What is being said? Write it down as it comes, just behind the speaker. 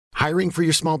Hiring for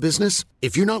your small business?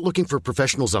 If you're not looking for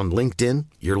professionals on LinkedIn,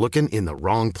 you're looking in the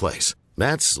wrong place.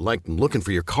 That's like looking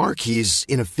for your car keys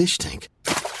in a fish tank.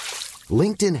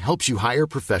 LinkedIn helps you hire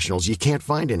professionals you can't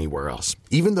find anywhere else,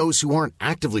 even those who aren't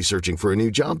actively searching for a new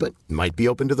job but might be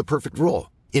open to the perfect role.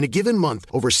 In a given month,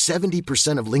 over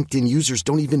 70% of LinkedIn users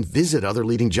don't even visit other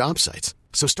leading job sites.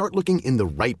 So start looking in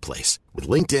the right place. With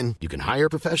LinkedIn, you can hire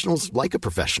professionals like a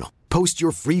professional. Post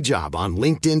your free job on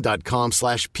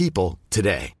linkedin.com/people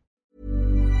today.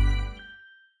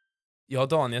 Jag och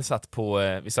Daniel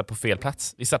vi satt på fel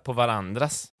plats. Vi satt på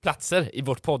varandras platser i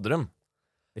vårt poddrum.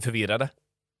 Vi är förvirrade.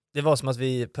 Det var som att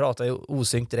vi pratade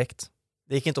osynkt direkt.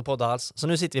 Det gick inte att podda alls. Så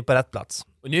nu sitter vi på rätt plats.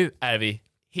 Och nu är vi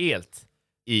helt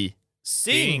i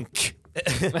synk.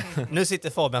 Nu sitter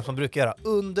Fabian som brukar göra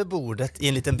under bordet i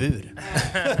en liten bur.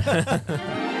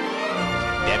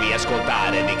 Devi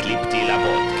ascoltare di Cliptila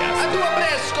Podcast. Due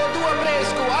fresco,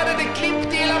 guarda di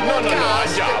Cliptila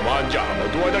Podcast.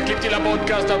 Andiamo. Tu hai da Cliptila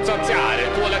Podcast a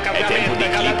saziare. Tu hai la cambiamento di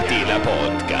Cliptila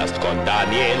Podcast con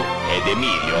Daniel ed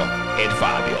Emilio ed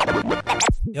Fabio.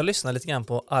 Jag lyssnade lite grann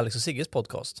på Alex och Sigges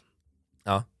podcast.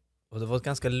 Ja. Och det var ett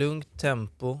ganska lugnt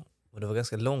tempo och det var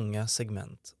ganska långa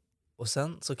segment. Och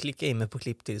sen så klickade jag in mig på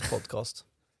Cliptils podcast.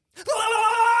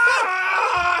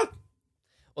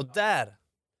 Och där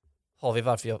har vi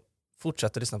varför jag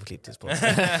fortsätter lyssna på Cliptils podcast.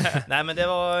 Nej, men det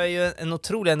var ju en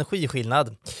otrolig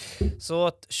energiskillnad. Så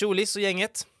att Tjolis och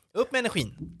gänget, upp med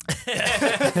energin.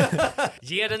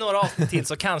 Ge det några avsnitt till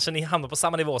så kanske ni hamnar på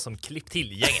samma nivå som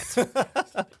Cliptil-gänget.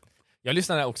 Jag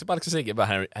lyssnade också på Alex och Sigge bara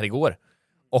här igår.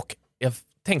 Och jag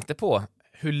tänkte på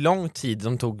hur lång tid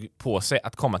de tog på sig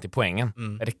att komma till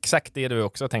poängen. Är det exakt det du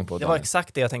också har tänkt på? Det var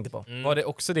exakt det jag tänkte på. Var det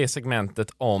också det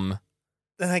segmentet om...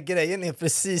 Den här grejen är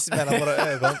precis mellan våra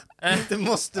ögon. Du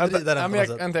måste vrida den på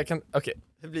något sätt. Okej.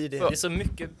 Hur blir det? Det är så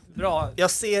mycket bra.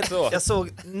 Jag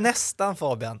såg nästan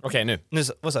Fabian. Okej, nu.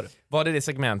 Vad sa du? Var det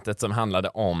segmentet som handlade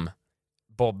om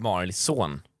Bob Marleys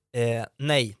son?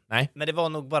 Nej. Nej. Men det var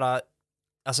nog bara...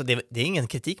 Alltså det är ingen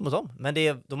kritik mot dem. Men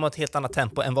de har ett helt annat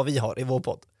tempo än vad vi har i vår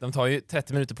podd. De tar ju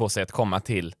 30 minuter på sig att komma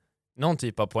till någon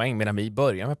typ av poäng medan vi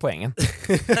börjar med poängen.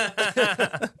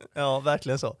 Ja,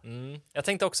 verkligen så. Jag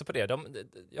tänkte också på det.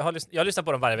 Jag har lyssnat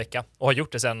på dem varje vecka och har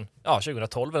gjort det sedan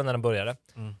 2012 när de började.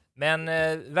 Men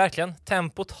verkligen,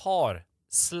 tempot har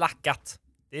slackat.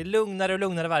 Det är lugnare och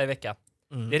lugnare varje vecka.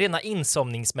 Det är rena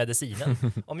insomningsmedicinen.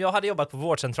 Om jag hade jobbat på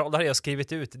vårdcentral, då hade jag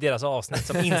skrivit ut deras avsnitt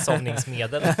som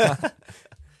insomningsmedel.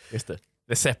 Just det.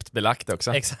 Receptbelagt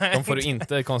också. Exakt. De får du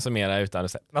inte konsumera utan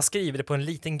recept. Man skriver det på en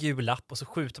liten gul lapp och så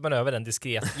skjuter man över den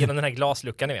diskret genom den här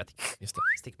glasluckan, ni vet. Just det.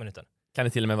 Stick man ut den. Kan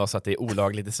det till och med vara så att det är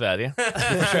olagligt i Sverige?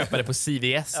 Du får köpa det på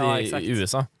CVS i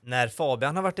USA. När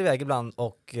Fabian har varit iväg ibland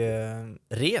och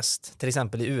rest, till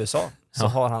exempel i USA, så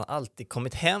har han alltid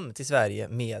kommit hem till Sverige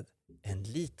med en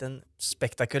liten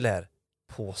spektakulär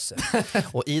påse.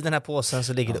 Och i den här påsen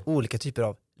så ligger det olika typer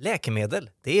av läkemedel.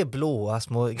 Det är blåa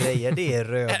små grejer, det är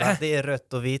röda, det är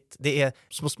rött och vitt, det är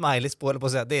små smileys på, eller på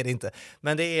att säga, det är det inte.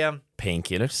 Men det är...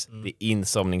 Painkillers, det är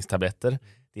insomningstabletter,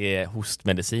 det är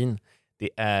hostmedicin, det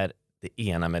är det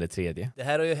ena med det tredje. Det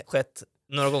här har ju skett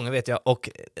några gånger, vet jag, och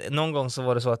någon gång så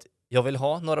var det så att jag vill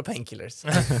ha några painkillers.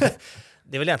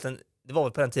 Det var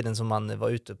väl på den tiden som man var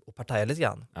ute och partajade lite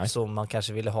grann. Nej. Så man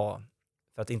kanske ville ha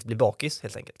för att inte bli bakis,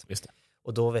 helt enkelt. Just det.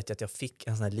 Och då vet jag att jag fick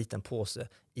en sån här liten påse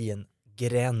i en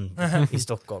gränd i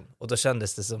Stockholm. Och då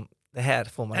kändes det som, det här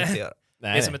får man inte göra. Det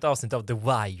är som ett avsnitt av The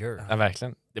Wire. Ja,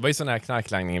 verkligen. Det var ju sån här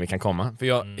knarklangning vi kan komma. För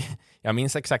jag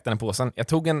minns exakt den här påsen. Jag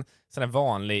tog en sån här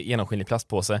vanlig genomskinlig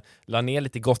plastpåse, la ner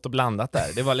lite gott och blandat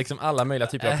där. Det var liksom alla möjliga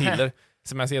typer av piller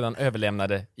som jag sedan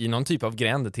överlämnade i någon typ av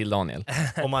gränd till Daniel.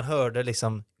 Och man hörde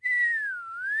liksom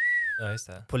Ja, just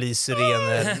det.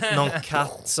 polissirener, någon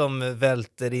katt som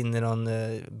välter in i någon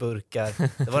burkar.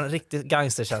 Det var en riktig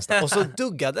gangsterkänsla. Och så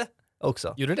duggade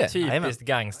också. Gjorde det? Typiskt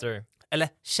gangster. Eller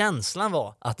känslan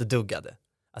var att det duggade.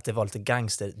 Att det var lite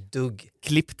gangsterdugg.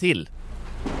 Klipp till.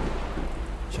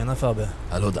 Tjena Fabbe.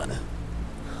 Hallå Danne.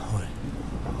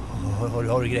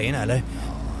 Har du grejerna eller?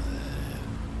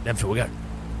 Den frågar.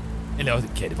 Eller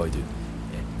okej, det var ju du.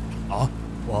 Ja.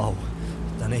 Wow,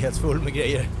 den är helt full med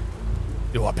grejer.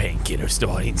 Du har painkillers, du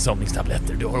har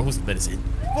insomningstabletter, du har hostmedicin.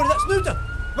 Var det där snuten?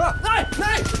 Va? Nej!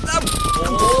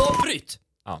 Åh, bryt!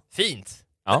 Ja. Fint.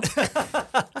 Ja.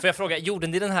 Får jag fråga, gjorde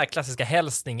ni den här klassiska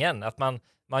hälsningen? Att man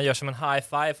gör som en high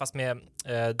five fast med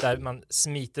där man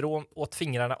smiter åt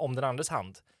fingrarna om den andres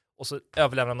hand. Och så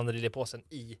överlämnar man den lilla påsen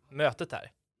i mötet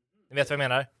här. Ni vet vad jag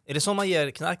menar? Är det så man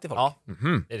ger knark till folk? Ja.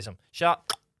 Det är liksom, tja,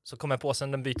 så kommer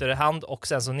påsen, den byter hand och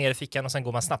sen så ner i fickan och sen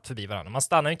går man snabbt förbi varandra. Man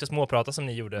stannar ju inte småprata som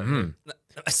ni gjorde.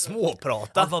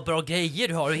 Småprata? Vad bra grejer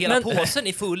du har, hela påsen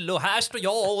är full och här står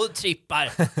jag och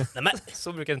trippar. Nej, men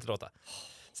så brukar det inte låta.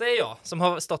 Säger jag, som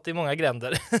har stått i många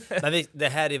gränder. Men det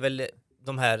här är väl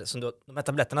de här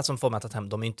tabletterna som får man att hem,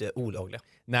 de är inte olagliga.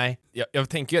 Nej, jag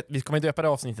tänker ju att vi kommer döpa det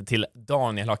avsnittet till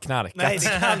Daniel har knarkat. Nej,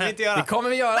 det kan vi inte göra. Det kommer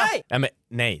vi göra. Nej!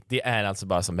 Nej, det är alltså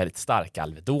bara som väldigt stark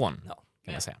Alvedon,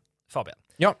 kan man säga. Fabian.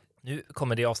 Ja. Nu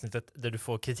kommer det avsnittet där du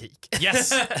får kritik. Yes!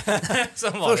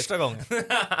 Som vanligt. Första gången.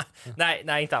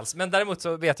 nej, inte alls. Men däremot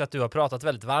så vet jag att du har pratat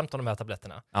väldigt varmt om de här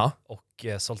tabletterna. Ja. Och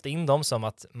sålt in dem som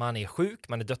att man är sjuk,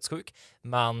 man är dödssjuk.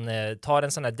 Man tar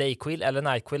en sån här Dayquil eller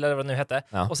Nightquil eller vad det nu hette.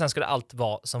 Ja. Och sen skulle allt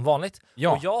vara som vanligt.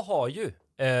 Ja. Och jag har ju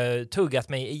tuggat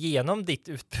mig igenom ditt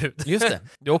utbud. Just det.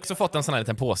 Du har också fått en sån här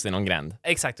liten påse i någon gränd.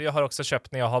 Exakt, och jag har också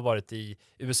köpt när jag har varit i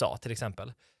USA till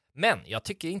exempel. Men jag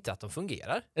tycker inte att de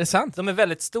fungerar. Är det sant? De är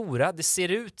väldigt stora, det ser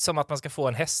ut som att man ska få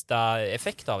en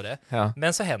hästa-effekt av det. Ja.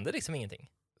 Men så händer liksom ingenting.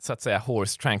 Så att säga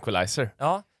horse tranquilizer.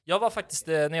 Ja, jag var faktiskt,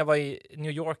 när jag var i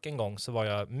New York en gång så var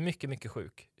jag mycket, mycket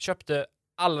sjuk. Köpte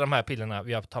alla de här pillerna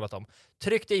vi har talat om.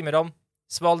 Tryckte i mig dem,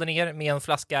 svalde ner med en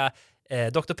flaska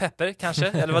Dr. Pepper kanske,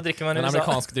 eller vad dricker man i En USA?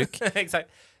 amerikansk dryck. Exakt.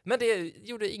 Men det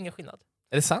gjorde ingen skillnad.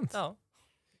 Är det sant? Ja.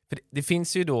 För det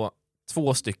finns ju då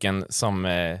 2 stycken som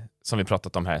vi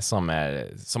pratat om här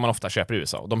som man ofta köper i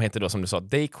USA. De heter då, som du sa,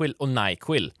 Dayquil och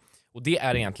Nyquil. Och det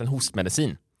är egentligen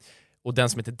hostmedicin. Och den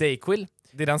som heter Dayquil,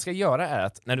 det den ska göra är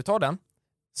att när du tar den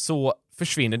så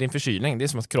försvinner din förkylning. Det är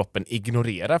som att kroppen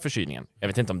ignorerar förkylningen. Jag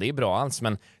vet inte om det är bra alls,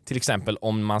 men till exempel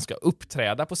om man ska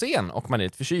uppträda på scen och man är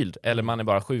lite förkyld eller man är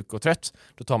bara sjuk och trött,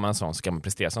 då tar man en sån så kan man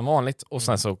prestera som vanligt och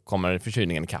sen så kommer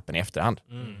förkylningen i kappen i efterhand.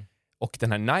 Och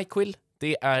den här Nyquil,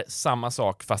 det är samma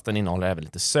sak fast den innehåller även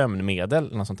lite sömnmedel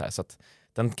eller något sånt där. Så att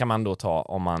den kan man då ta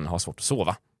om man har svårt att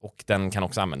sova. Och den kan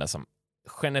också användas som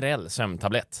generell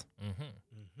sömntablett.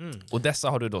 Och dessa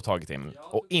har du då tagit in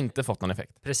och inte fått någon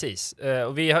effekt. Precis.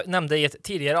 Och vi nämnde i ett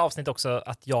tidigare avsnitt också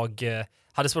att jag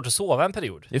hade svårt att sova en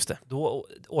period. Just det. Då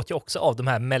åt jag också av de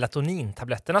här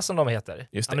melatonintabletterna som de heter.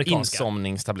 Just det, amerikanska.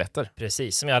 insomningstabletter.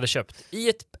 Precis, som jag hade köpt i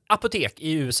ett apotek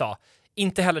i USA.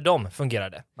 Inte heller de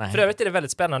fungerade. Nej. För övrigt är det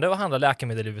väldigt spännande att handla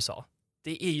läkemedel i USA.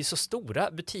 Det är ju så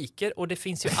stora butiker och det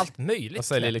finns ju allt möjligt. Och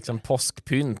säljer liksom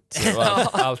påskpynt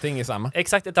och allting är samma.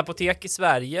 Exakt, ett apotek i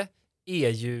Sverige är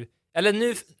ju...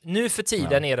 Eller nu för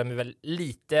tiden är de väl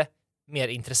lite mer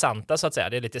intressanta så att säga.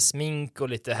 Det är lite smink och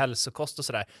lite hälsokost och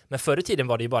sådär. Men förr i tiden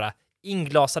var det ju bara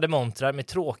inglasade montrar med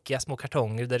tråkiga små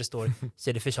kartonger där det står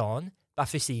Cedefishan,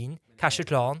 Bafysin,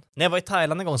 Cachutlan. När jag var i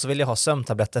Thailand en gång så ville jag ha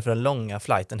sömntabletter för den långa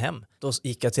flighten hem. Då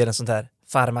gick jag till en sån där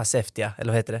farmaceutia,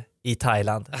 eller vad heter det, i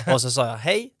Thailand. Och så sa jag,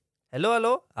 hej,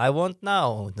 hello, I want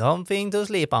now, something to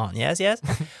sleep on, yes.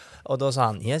 Och då sa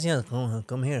han, yes,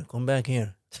 come back here,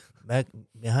 back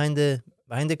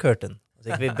behind the curtain. Så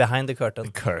gick vi behind the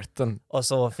curtain. Curtain. Och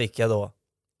så fick jag då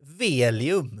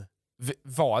Valium.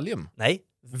 Valium? Nej,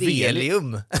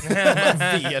 Valium.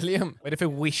 Valium? Vad är det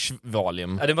för Wish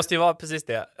Valium? Ja, det måste ju vara precis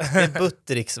det. Det är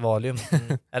Buttericks Valium.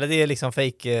 Eller det är liksom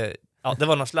fake. Ja, det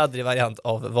var någon sladdrig variant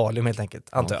av Valium helt enkelt,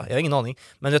 antar jag. Jag har ingen aning.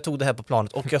 Men jag tog det här på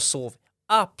planet och jag sov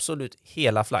absolut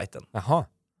hela flighten. Jaha.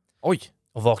 Oj.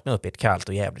 Och vaknade upp i ett kallt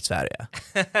och jävligt Sverige.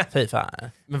 Fy fan.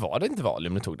 Men var det inte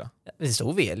Valium du tog då? Det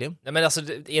stod Valium. Nej, men alltså,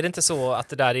 är det inte så att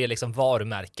det där är liksom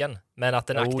varumärken, men att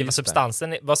den aktiva just det.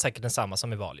 substansen var säkert densamma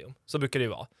som i Valium? Så brukar det ju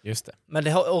vara. Just det. Men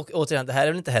det har, återigen, det här är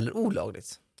väl inte heller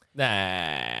olagligt?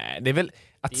 Nej, det är väl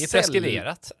att Det är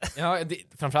preskriberat. Ja,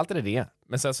 framförallt är det.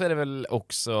 Men sen så är det väl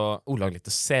också olagligt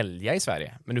att sälja i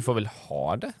Sverige. Men du får väl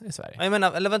ha det i Sverige? Jag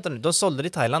menar, eller vänta nu, de sålde det i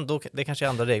Thailand, då, det kanske är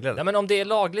andra regler. Nej, men om det är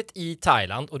lagligt i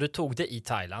Thailand och du tog det i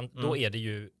Thailand, då är det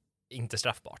ju inte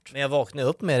straffbart. Men jag vaknade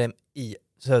upp med det i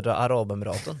Södra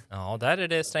Arabemiraten. Ja, där är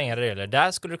det strängare regler.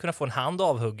 Där skulle du kunna få en hand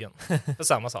avhuggen för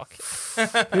samma sak.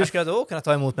 Hur ska jag då kunna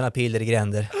ta emot mina piller i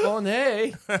gränder? Åh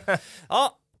nej!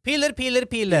 Ja, piller.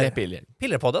 Piller.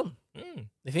 Pillerpodden.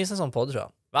 Det finns en sån podd, tror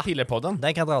jag. Va? Pillerpodden?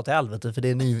 Den kan dra till helvete för det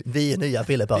är vi är nya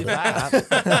Pillerpodden.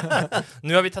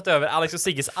 Nu har vi tagit över Alex och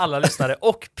Sigges alla lyssnare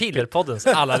och Pillerpoddens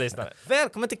alla lyssnare.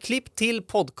 Välkommen till Klipp till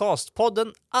podcast.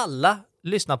 Podden alla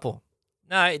lyssnar på.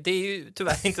 Nej, det är ju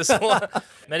tyvärr inte så.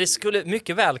 Men det skulle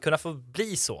mycket väl kunna få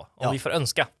bli så om vi får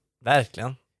önska.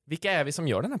 Verkligen. Vilka är vi som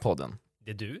gör den här podden?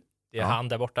 Det är du, det är han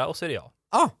där borta och så är det jag.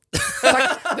 Tack!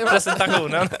 Det var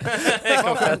Presentationen.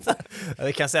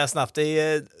 Vi kan säga snabbt. Det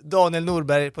är Daniel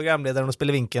Norberg, programledaren och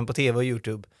spelar vinkeln på tv och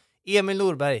YouTube. Emil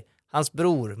Norberg, hans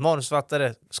bror,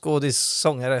 manusfattare, skådis,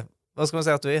 sångare. Vad ska man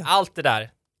säga att du är? Allt det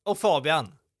där. Och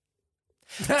Fabian.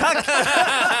 Tack!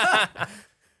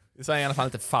 Du sa i alla fall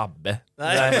inte Fabbe.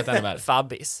 Nej. Det är ännu värre.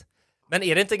 Fabbis. Men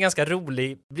är det inte ganska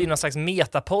roligt, blir någon slags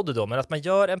metapodd då, men att man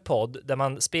gör en podd där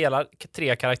man spelar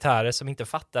 3 karaktärer som inte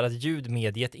fattar att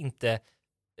ljudmediet inte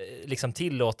liksom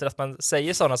tillåter att man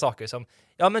säger sådana saker som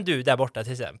ja men du där borta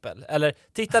till exempel, eller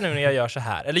titta nu när jag gör så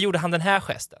här, eller gjorde han den här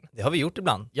gesten? Det har vi gjort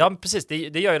ibland. Ja precis,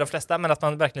 det gör ju de flesta, men att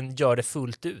man verkligen gör det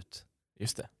fullt ut.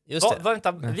 Just det.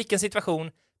 Vänta, vilken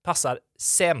situation passar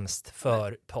sämst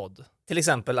för podd? Till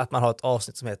exempel att man har ett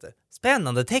avsnitt som heter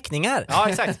Spännande teckningar. Ja,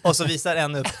 exakt. Och så visar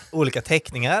en upp olika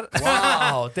teckningar.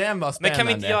 Wow, den var spännande. Men kan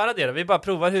vi inte göra det då? Vi bara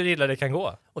provar hur illa det kan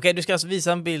gå. Okej, du ska alltså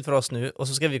visa en bild för oss nu och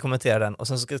så ska vi kommentera den och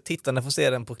sen ska tittarna få se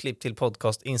den på Klipp till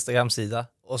podcast Instagram-sida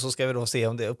och så ska vi då se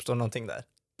om det uppstår någonting där.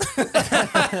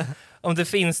 Om det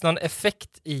finns någon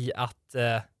effekt i att...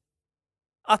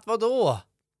 Att vad då?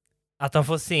 Att de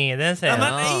får se den sen. Ja,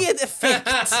 men är det effekt?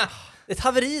 Det är ett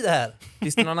haveri det här.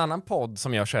 Finns det någon annan podd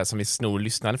som gör så här som vi snor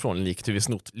lyssnare från, likt hur vi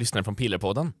snott lyssnare från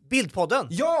Pillerpodden? Bildpodden?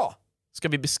 Ja! Ska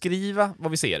vi beskriva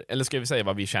vad vi ser, eller ska vi säga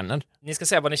vad vi känner? Ni ska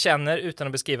säga vad ni känner utan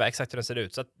att beskriva exakt hur den ser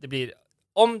ut. Så att det blir,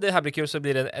 om det här blir kul så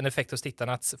blir det en effekt hos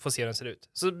tittarna att få se hur den ser ut.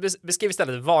 Så beskriv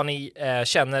istället vad ni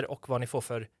känner och vad ni får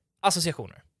för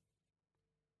associationer.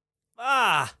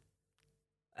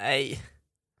 Nej,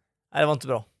 det var inte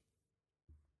bra.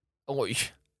 Oj.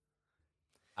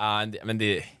 Men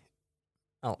det...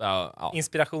 Ja. Ja.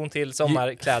 Inspiration till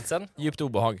sommarklädseln. Djupt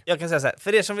obehag. Jag kan säga så här,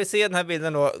 för er som vill se den här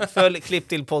bilden då, följ Klipp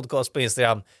till podcast på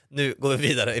Instagram. Nu går vi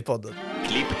vidare i podden.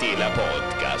 Klipp till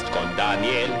podcast con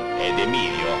Daniel ed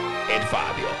Emilio ed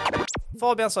Fabio.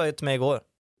 Fabian sa ju till mig igår,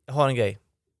 jag har en grej.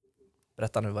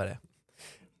 Berätta nu vad det är.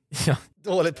 Ja.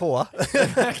 Dåligt på.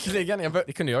 Verkligen,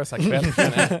 det kunde jag ha sagt själv.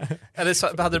 Eller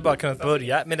så hade du bara kunnat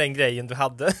börja med den grejen du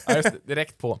hade. Ja, just det,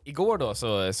 direkt på. Igår då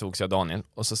så sågs jag Daniel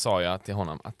och så sa jag till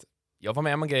honom att jag var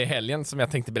med om en grej i helgen som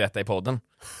jag tänkte berätta i podden.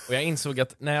 Och jag insåg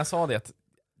att när jag sa det att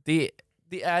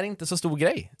det är inte så stor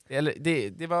grej.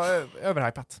 Det var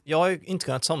överhypat. Jag har ju inte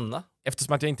kunnat somna.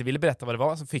 Eftersom att jag inte ville berätta vad det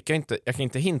var så fick jag kan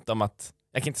inte hinta om att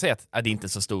jag kan inte säga att det är inte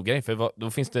så stor grej för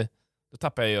då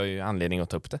tappar jag ju anledning att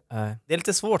ta upp det. Det är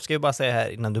lite svårt, ska jag bara säga här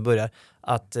innan du börjar,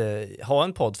 att ha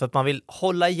en podd för att man vill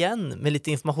hålla igen med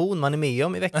lite information man är med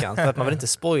om i veckan för att man vill inte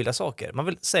spoila saker. Man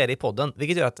vill säga det i podden,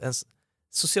 vilket gör att ens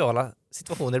sociala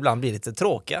situationer ibland blir lite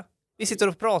tråkiga. Vi sitter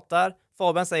och pratar,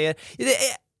 Fabian säger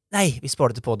nej, vi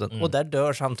sparar till podden och där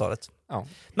dör samtalet. Ja.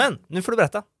 Men nu får du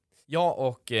berätta. Jag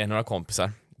och några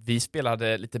kompisar, vi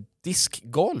spelade lite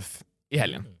diskgolf i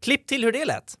helgen. Klipp till hur det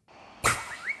lät.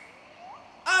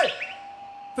 Aj!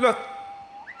 Förlåt.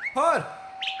 Hör!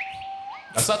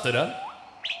 Jag satte den.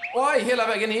 Oj, hela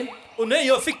vägen in. Och nej,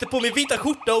 jag fick det på min vita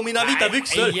skjorta och mina vita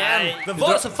byxor. Igen. Men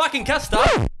var det som fucking kastade?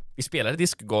 Vi spelade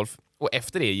diskgolf och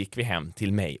efter det gick vi hem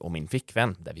till mig och min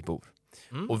flickvän där vi bor.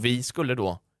 Och vi skulle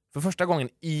då för första gången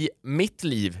i mitt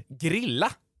liv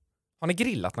grilla. Har ni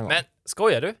grillat någon gång? Men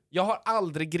skojar du? Jag har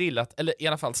aldrig grillat, eller i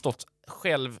alla fall stått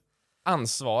själv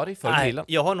ansvarig för grillen.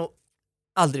 Jag har nog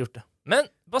aldrig gjort det. Men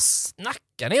vad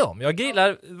snackar ni om? Jag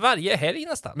grillar varje helg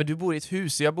nästan. Men du bor i ett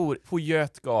hus, jag bor på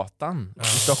Götgatan i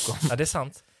Stockholm. Ja, det är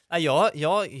sant.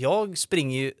 Jag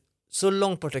springer ju så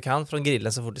långt bort jag kan från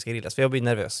grillen så fort det ska grillas, för jag blir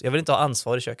nervös. Jag vill inte ha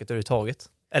ansvar i köket överhuvudtaget.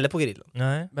 Eller på grillen.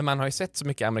 Nej. Men man har ju sett så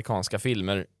mycket amerikanska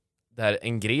filmer där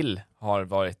en grill har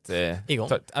varit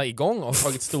igång och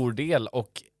tagit stor del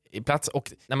och i plats.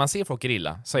 Och när man ser folk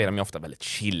grilla så är de ju ofta väldigt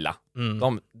chilla.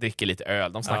 De dricker lite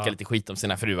öl, de snackar lite skit om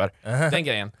sina fruar. Den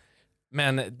grejen.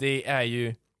 Men det är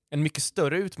ju en mycket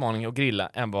större utmaning att grilla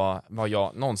än vad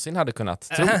jag någonsin hade kunnat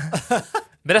tro.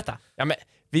 Berätta. Ja, men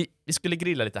vi skulle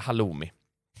grilla lite halloumi.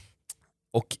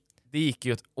 Och det gick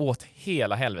ju åt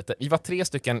hela helvete. Vi var 3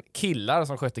 stycken killar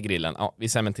som skötte grillen. Ja, vi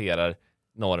cementerar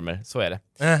normer, så är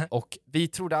det. Och vi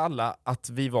trodde alla att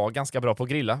vi var ganska bra på att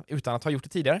grilla utan att ha gjort det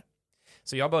tidigare.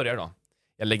 Så jag börjar då.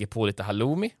 Jag lägger på lite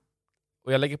halloumi.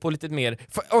 Och jag lägger på lite mer.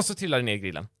 Och så trillar det ner i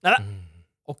grillen.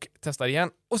 Och testar igen.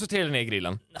 Och så trillar det ner i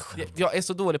grillen. Jag är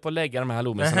så dålig på att lägga de här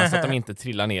halloumisarna så att de inte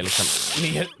trillar ner, liksom,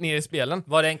 ner i spelen.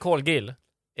 Var det en kolgrill?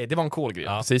 Det var en kolgrill,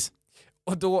 precis.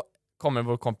 Och då kommer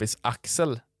vår kompis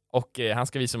Axel och han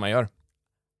ska visa hur man gör.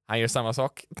 Han gör samma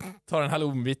sak. Tar en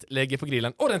halloumibit, lägger på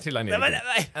grillen och den trillar ner i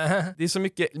grillen. Det är så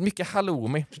mycket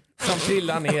halloumi som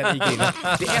trillar ner i grillen.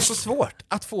 Det är så svårt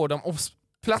att få dem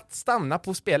att stanna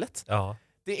på spelet. Ja.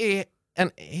 Det är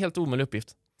en helt omöjlig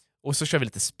uppgift. Och så kör vi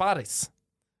lite sparris.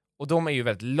 Och de är ju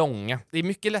väldigt långa. Det är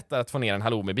mycket lättare att få ner en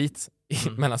halloumibit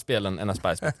mellan spelen än en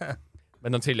sparrisbit.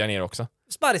 Men de trillar ner också.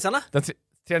 Sparrisarna? De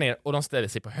trillar ner och de ställer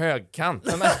sig på högkant.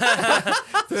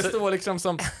 Det står liksom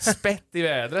som spett i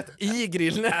vädret i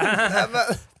grillen.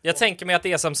 Jag tänker mig att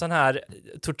det är som sån här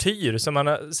tortyr som man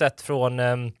har sett från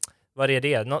Var är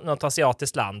det? Något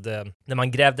asiatiskt land där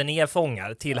man grävde ner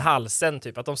fångar till halsen,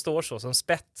 typ att de står så som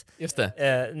spett. Just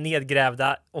det.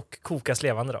 Nedgrävda och kokas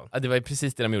levande då. Ja, det var ju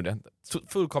precis det de gjorde.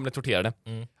 Fullkomligt torterade.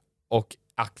 Och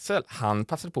Axel, han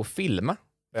passade på att filma.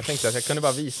 Jag tänkte att jag kunde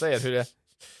bara visa er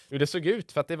hur det såg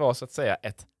ut, för att det var så att säga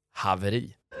ett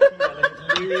haveri.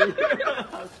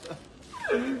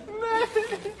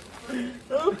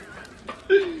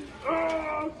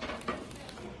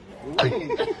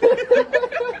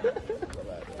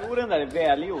 Den där är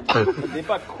välgjord. Det är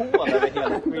bara kol över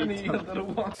hela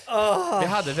skiten. Vi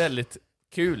hade väldigt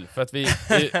kul för att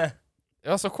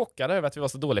jag var så chockad över att vi var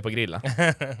så dåliga på att grilla.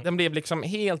 Den blev liksom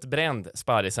helt bränd,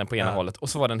 sparrisen på ena hållet, och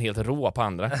så var den helt rå på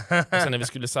andra. Och sen när vi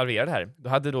skulle servera det här, då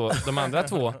hade då de andra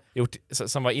två gjort,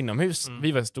 som var inomhus,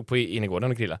 vi stod på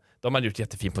innergården och grilla. De hade gjort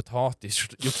jättefin potatis,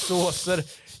 gjort såser,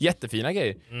 jättefina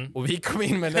grejer. Och vi kom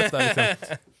in med detta liksom,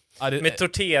 med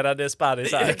torterade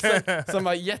sparrisar. som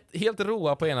var helt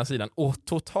råa på ena sidan och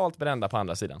totalt brända på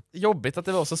andra sidan. Jobbigt att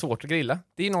det var så svårt att grilla.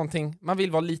 Det är någonting man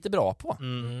vill vara lite bra på.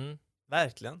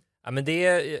 Verkligen. Ja, men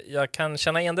jag kan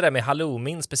känna igen det där med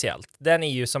halloumin speciellt. Den är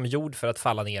ju som gjord för att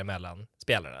falla ner mellan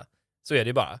spelarna. Så är det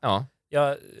ju bara. Ja.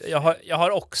 Jag har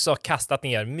också kastat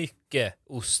ner mycket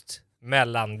ost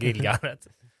mellan grillgarnet.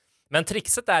 Men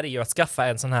trixet där är ju att skaffa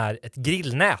ett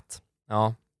grillnät.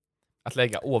 Ja. Att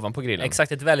lägga ovanpå grillen.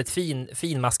 Exakt, ett väldigt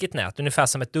finmaskigt nät. Ungefär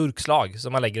som ett durkslag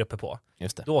som man lägger uppe på.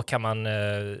 Just det. Då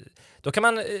kan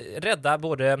man rädda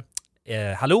både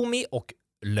halloumi och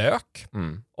lök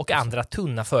och andra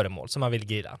tunna föremål som man vill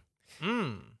grilla.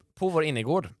 På vår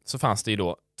innergård så fanns det ju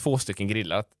då 2 stycken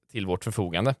grillar till vårt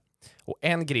förfogande. Och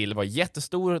en grill var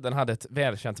jättestor, den hade ett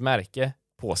välkänt märke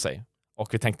på sig.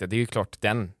 Och vi tänkte, det är ju klart det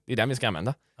är den vi ska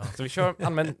använda. Så vi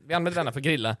använder denna för att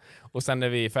grilla, och sen är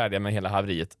vi färdiga med hela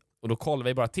haveriet. Och då kollar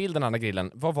vi bara till den andra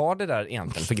grillen. Vad var det där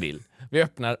egentligen för grill? Vi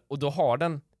öppnar och då har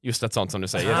den just ett sånt som du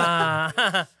säger.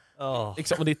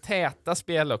 Liksom, och det är täta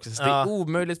spel också, så det är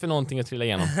omöjligt för någonting att trilla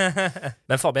igenom.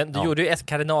 Men Fabian, du gjorde ju ett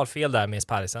kardinalfel där med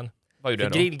sparrisen. Vad gjorde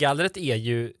jag då? Grillgallret är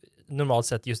ju normalt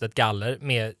sett just ett galler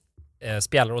med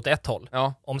spjällar åt ett håll.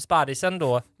 Ja. Om sparrisen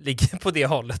då ligger på det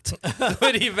hållet, då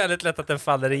är det ju väldigt lätt att den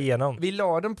faller igenom. Vi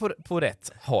la den på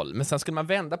rätt håll, men sen skulle man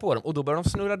vända på dem och då började de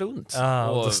snurra runt.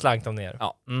 Och då slank de ner.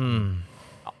 Ja.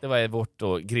 Ja, det var vårt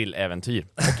då grilläventyr.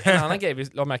 Och en annan grej vi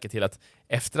la märke till, att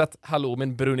efter att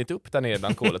halloumin brunnit upp där nere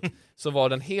bland kolet, så var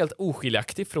den helt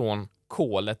oskiljaktig från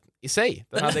kolet i sig.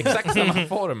 Den hade exakt samma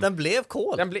form. Den blev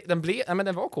kol.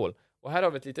 Den var kol. Och här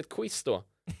har vi ett litet quiz då.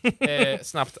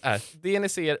 Snabbt det ni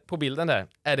ser på bilden där,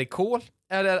 är det kol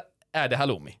eller är det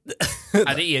halloumi?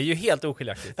 Ja, det är ju helt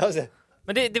oskiljaktigt.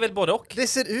 Men det är väl både och? Det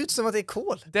ser ut som att det är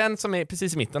kol. Den som är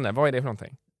precis i mitten där, vad är det för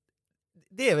någonting?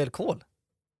 Det är väl kol?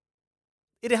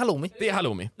 Är det halloumi? Det är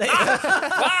halloumi. Nej.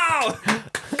 Wow!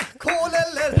 Kol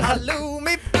eller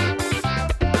halloumi?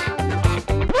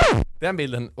 Den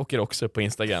bilden åker också upp på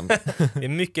Instagram. Det är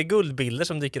mycket guldbilder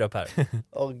som dyker upp här.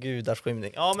 Gudars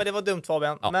skymning. Ja, men det var dumt,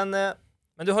 Fabian. Ja.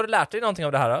 Men du har lärt dig någonting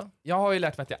av det här då? Jag har ju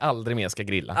lärt mig att jag aldrig mer ska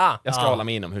grilla. Jag ska hålla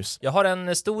mig inomhus. Jag har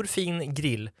en stor fin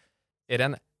grill. Är det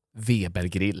en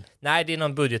Weber-grill? Nej, det är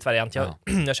någon budgetvariant.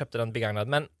 Jag köpte den begagnad,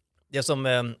 men Det är som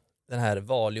den här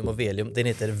Valium och Velium, den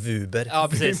heter Vuber. ja,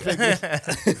 precis.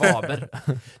 Waber.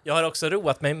 Jag har också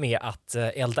roat mig med att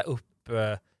elda upp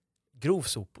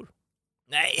grovsopor.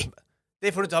 Nej,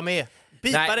 det får du inte ha med.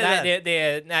 Pipa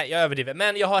Nej, jag överdriver.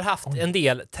 Men jag har haft en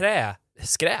del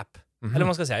träskräp. Eller vad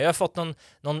man ska säga. Jag har fått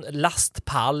någon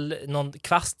lastpall, någon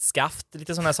kvastskaft,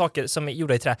 lite sådana här saker som är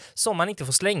gjorda i trä, som man inte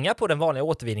får slänga på den vanliga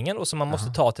återvinningen och som man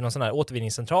måste ta till någon sån här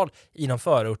återvinningscentral i någon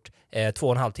förort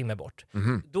 2,5 timmar bort.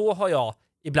 Då har jag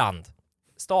ibland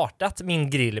startat min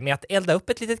grill med att elda upp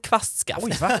ett litet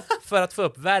kvastskaft för att få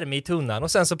upp värme i tunnan,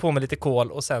 och sen så på med lite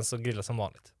kol och sen så grilla som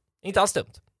vanligt. Inte alls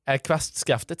dumt. Är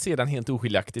kvastskaftet sedan helt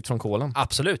oskiljaktigt från kolen?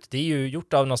 Absolut, det är ju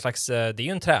gjort av någon slags, det är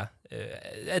ju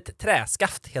ett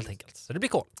träskaft helt enkelt, så det blir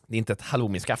kol. Det är inte ett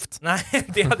halloumi-skaft. Nej,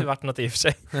 det hade varit något i och för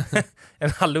sig. En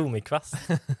halloumi-kvast.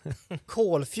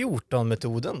 Kol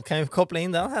 14-metoden, kan ju koppla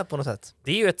in den här på något sätt.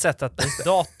 Det är ju ett sätt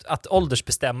att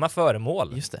åldersbestämma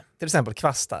föremål. Just det. Till exempel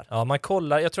kvastar. Ja, man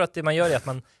kollar, jag tror att det man gör är att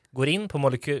man går in på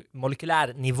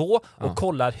molekylär nivå och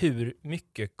kollar hur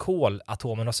mycket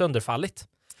kolatomen har sönderfallit.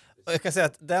 Och jag kan säga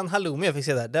att den halloumi jag fick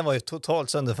se där, den var ju totalt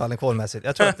sönderfallen kolmässigt.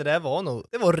 Jag tror att det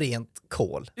var rent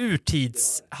kol.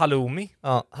 Urtids-halloumi.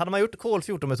 Ja, hade man gjort kol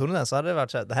 14-metoden så hade det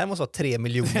varit så här, det här måste vara 3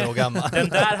 miljoner år gammal. Den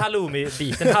där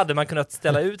halloumi-biten hade man kunnat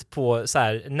ställa ut på så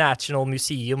här National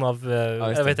Museum of,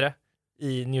 jag vet det,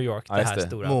 i New York, det här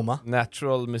stora. MoMA.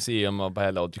 Natural Museum of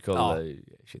Biological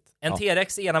shit. En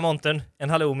T-rex i ena montern, en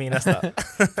halloumi i nästa.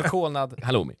 Förkolnad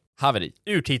halloumi. Haveri.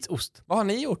 Urtidsost. Vad har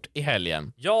ni gjort i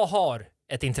helgen? Jag har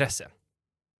ett intresse.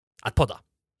 Att podda.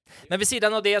 Men vid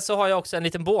sidan av det så har jag också en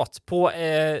liten båt. På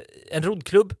en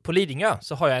roddklubb på Lidingö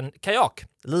så har jag en kajak.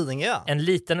 Lidingö. En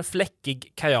liten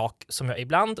fläckig kajak som jag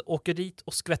ibland åker dit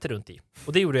och skvätter runt i.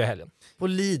 Och det gjorde jag i helgen. På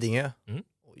Lidingö. Mm.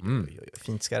 Oj,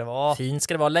 fint ska det vara. Fint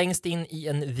ska det vara, längst in i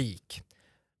en vik.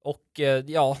 Och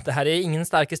ja, det här är ingen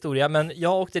stark historia, men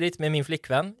jag åkte dit med min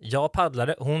flickvän. Jag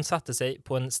paddlade, hon satte sig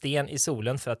på en sten i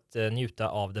solen för att njuta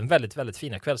av den väldigt, väldigt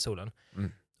fina kvällssolen.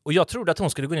 Mm. Och jag trodde att hon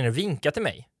skulle gå ner och vinka till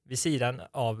mig vid sidan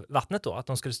av vattnet då, att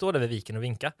hon skulle stå där vid viken och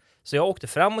vinka. Så jag åkte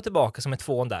fram och tillbaka som ett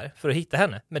fån där för att hitta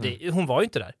henne. Men hon var ju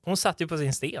inte där. Hon satt ju på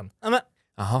sin sten. Ja, men,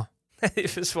 Aha. Det är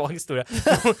för svag historia.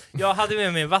 Jag hade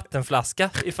med mig en vattenflaska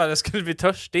ifall jag skulle bli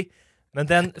törstig. Men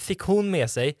den fick hon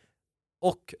med sig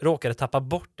och råkade tappa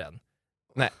bort den.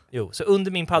 Nej. Jo, så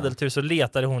under min paddeltur så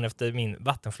letade hon efter min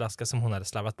vattenflaska som hon hade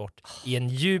slarvat bort i en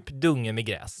djup dunge med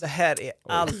gräs. det här är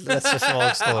alldeles för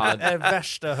svag story. Det är det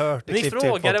värsta jag hört i Ni Klipp till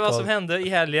frågade vad podcast. som hände i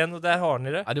helgen och där har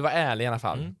ni det. Ja, du var ärlig i alla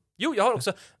fall. Mm. Jo, jag har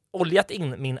också oljat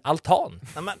in min altan.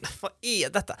 Nej, men vad är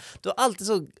detta? Du har alltid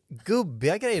så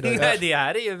gubbiga grejer. Då. Nej, det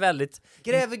här är ju väldigt...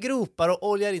 Gräver gropar och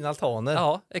oljar in altaner.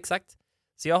 Ja, exakt.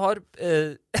 Så jag har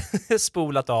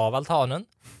spolat av altanen.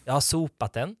 Jag har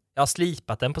sopat den. Jag har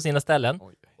slipat den på sina ställen.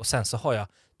 Oj. Och sen så har jag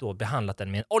då behandlat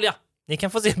den med en olja. Ni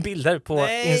kan få se bilder på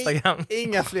Nej, Instagram.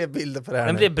 inga fler bilder på det här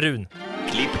Den nu. blev brun.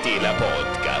 Klipptila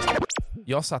podcast.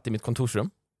 Jag satt i mitt kontorsrum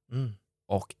Mm.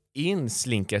 och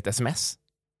inslinker ett sms.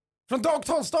 Från Dag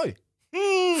Tolstoy!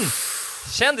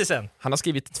 Kändisen! Han har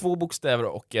skrivit 2 bokstäver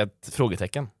och ett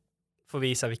frågetecken. Får vi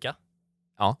gissa vilka?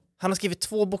 Han har skrivit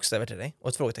 2 bokstäver till dig och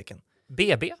ett frågetecken.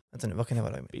 BB? Vänta nu, vad kan det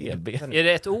vara? BB. Är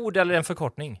det ett ord eller en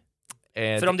förkortning?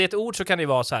 För om det är ett ord så kan det ju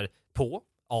vara så här på,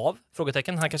 av,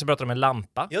 frågetecken. Han kanske pratar om en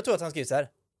lampa. Jag tror att han skrivit så här.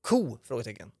 Ko?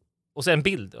 Frågetecken. Och så en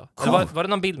bild då. Eller var det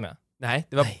någon bild med? Nej,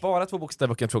 det var Nej. bara 2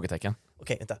 bokstäver och ett frågetecken.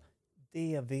 Okej, vänta.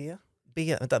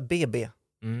 BB.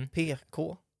 Mm.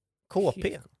 PK.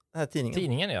 KP. Den här tidningen.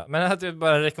 Tidningen ja. Men att det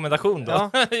bara en rekommendation då.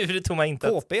 Ja. Ur det tomma intet.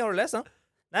 KP, har du läst den?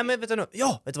 Nej, men vet du nu.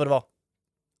 Ja, vet du vad det var?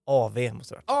 AV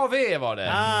måste det vara. AV var det!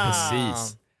 Ah.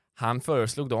 Precis. Han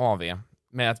föreslog då AV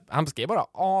med att han skrev bara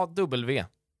AW?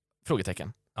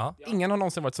 Frågetecken. Ja. Ingen har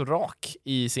någonsin varit så rak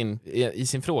i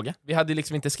sin fråga. Vi hade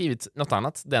liksom inte skrivit något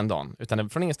annat den dagen, utan det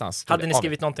från ingenstans stod Hade det ni AV.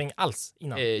 skrivit någonting alls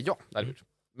innan? Ja, det hade vi gjort.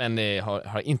 Men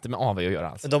har inte med AV att göra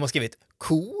alls. De har skrivit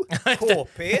ko,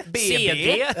 KP, BB.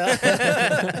 CD.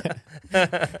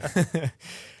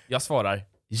 Jag svarar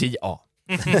JA.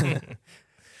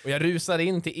 Och jag rusar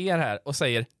in till er här och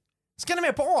säger: ska ni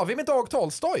med på AV med Dag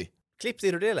Tolstoy? Klipp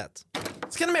till hur det lät.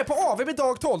 Ska ni med på AV med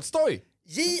Dag Tolstoy?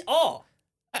 JA!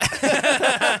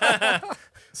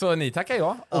 Så ni tackar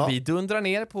ja, och Ja. vi dundrar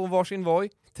ner på varsin Voi,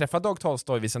 träffar Dag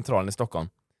Tolstoy vid Centralen i Stockholm.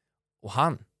 Och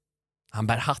han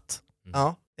bär hatt.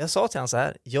 Ja, jag sa till han så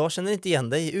här. Jag känner inte igen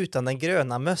dig utan den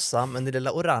gröna mössan med den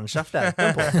lilla orangea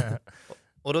flärpen på.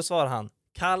 Och då svarar han,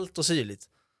 kallt och syrligt.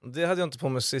 Det hade jag inte på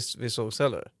mig sist vi sågs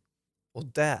heller. Och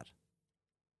där.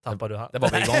 Tappade du han? Det var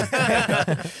vi igång.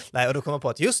 Nej, och då kom jag på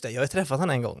att just det, jag har träffat han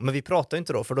en gång. Men vi pratade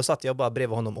inte då, för då satt jag bara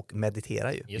bredvid honom och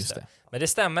mediterade ju. Just det. Men det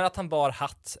stämmer att han bar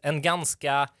hatt. En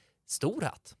ganska stor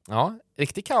hatt. Ja,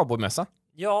 riktig cowboymössa.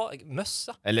 Ja,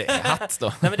 mössa. Eller hatt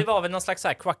då. Nej men det var väl någon slags så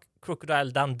här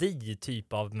Crocodile Dundee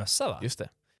typ av mössa va? Just det.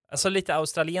 Alltså lite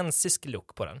australiensisk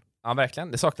look på den. Ja,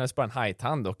 verkligen. Det saknades bara en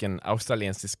hajtand och en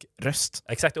australiensisk röst.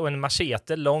 Exakt, och en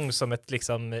machete lång som ett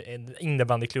liksom en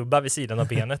innebandyklubba vid sidan av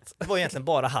benet. Det var egentligen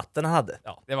bara hatten han hade.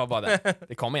 Det var bara det.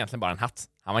 Det kom egentligen bara en hatt.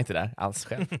 Han var inte där alls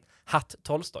själv. Hatt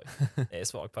Tolstoy. Det är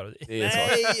svag parodi. Det är så.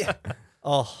 Nej!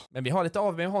 Åh. Men vi har lite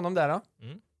AV med honom där då.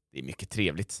 Mm. Det är mycket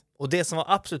trevligt. Och det som var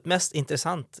absolut mest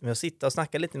intressant med att sitta och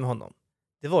snacka lite med honom,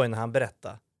 det var ju när han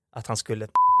berättade att han skulle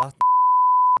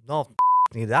Ja.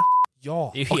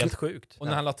 Det är ju helt sjukt. Och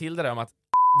när han la till det där om att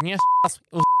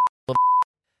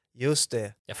Just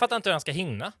det. Jag fattar inte hur han ska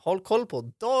hinna. Håll koll på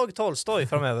Dag Tolstoy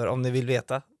framöver om ni vill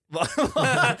veta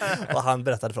vad han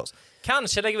berättade för oss.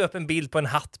 Kanske lägger vi upp en bild på en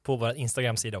hatt på vår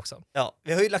Instagram-sida också. Ja,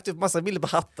 vi har ju lagt upp massa bilder på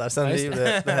hattar sen Ja, vi just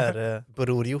gjorde det här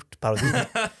Bror Hjort-parodin.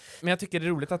 Men jag tycker det är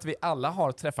roligt att vi alla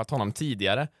har träffat honom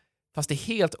tidigare, fast det är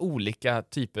helt olika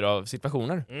typer av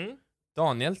situationer. Mm.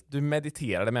 Daniel, du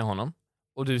mediterade med honom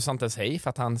och du sa inte ens hej för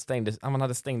att han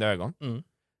hade stängda ögon. Mm.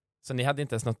 Så ni hade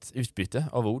inte ens något utbyte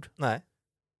av ord. Nej.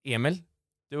 Emil,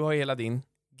 du har hela din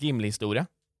Gimli-historia.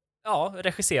 Ja,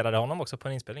 regisserade honom också på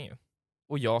en inspelning ju.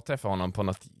 Och jag träffade honom på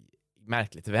något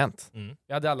märkligt event. Mm.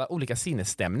 Vi hade alla olika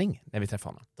sinnesstämning när vi träffade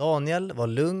honom. Daniel var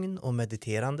lugn och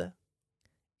mediterande.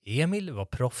 Emil var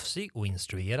proffsig och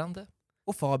instruerande.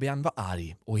 Och Fabian var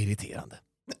arg och irriterande.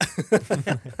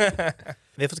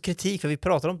 Vi har fått kritik för vi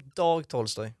pratar om Dag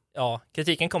Tolstoj. Ja,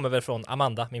 kritiken kommer väl från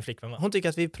Amanda, min flickvän. Hon tycker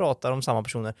att vi pratar om samma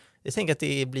personer. Jag tänker att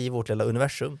det blir vårt lilla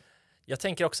universum. Jag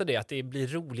tänker också det, att det blir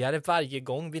roligare varje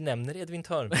gång vi nämner Edvin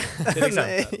Törnblom, till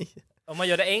exempel. Om man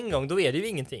gör det en gång, då är det ju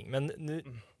ingenting. Men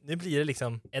nu blir det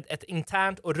liksom ett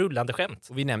internt och rullande skämt.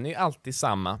 Och vi nämner ju alltid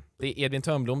samma. Det är Edvin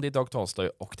Törnblom, det är Dag Tolstoj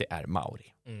och det är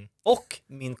Mauri. Och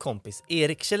min kompis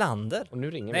Erik Kjellander. Och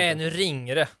nu ringer Nej, nu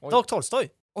ringer det. Dag Tolstoj.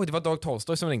 Oj, det var Dag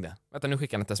Tolstoj som ringde. Vänta, nu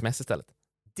skickar han ett sms istället.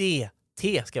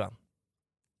 DT skrev han.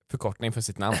 Förkortning för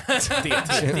sitt namn.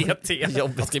 DT.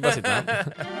 Han skriver bara sitt namn.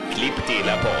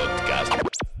 Klipptilla podcast.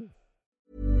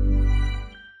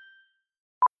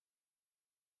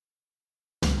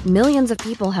 Millions of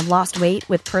people have lost weight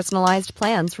with personalized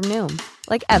plans from Noom.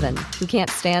 Like Evan, who can't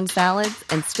stand salads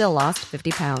and still lost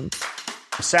 50 pounds.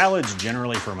 Salads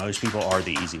generally for most people are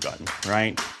the easy button,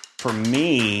 right? For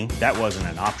me, that wasn't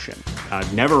an option. I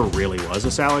never really was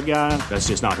a salad guy. That's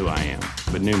just not who I am.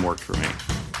 But Noom worked for me.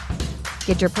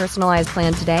 Get your personalized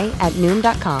plan today at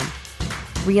Noom.com.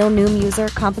 Real Noom user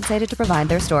compensated to provide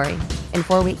their story. In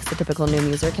 4 weeks, the typical Noom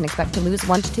user can expect to lose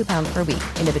 1 to 2 pounds per week.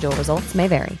 Individual results may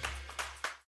vary.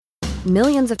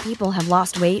 Millions of people have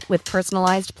lost weight with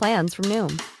personalized plans from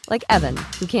Noom. Like Evan,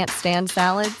 who can't stand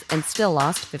salads and still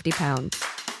lost 50 pounds.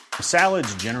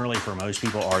 Salads generally for most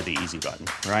people are the easy button,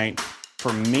 right?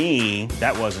 For me,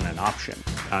 that wasn't an option.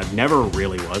 I never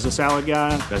really was a salad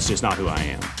guy. That's just not who I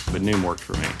am. But Noom worked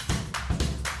for me.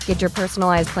 Get your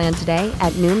personalized plan today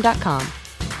at Noom.com.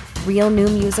 Real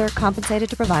Noom user compensated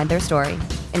to provide their story.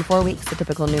 In 4 weeks, the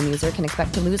typical Noom user can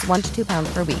expect to lose 1 to 2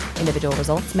 pounds per week. Individual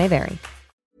results may vary.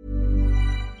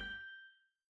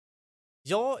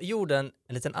 Jag gjorde en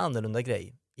liten annorlunda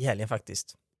grej i helgen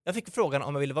faktiskt. Jag fick frågan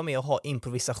om jag ville vara med och ha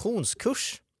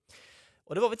improvisationskurs.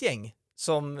 Och det var ett gäng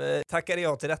som tackade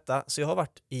ja till detta. Så jag har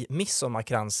varit i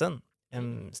Midsommarkransen,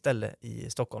 en ställe i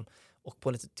Stockholm. Och på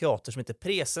en liten teater som heter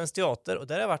Presens teater. Och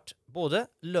där har jag varit både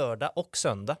lördag och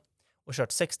söndag. Och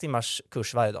kört 6 timmars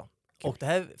kurs varje dag. Och det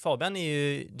här, Fabian, är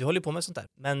ju, du håller på med sånt där.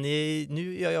 Men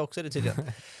nu gör jag också det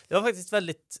tydligen. Det var faktiskt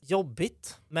väldigt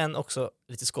jobbigt, men också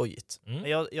lite skojigt. Men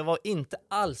jag var inte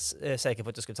alls säker på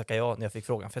att jag skulle tacka ja när jag fick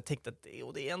frågan. För jag tänkte att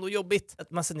det är ändå jobbigt.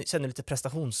 Att man känner lite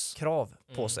prestationskrav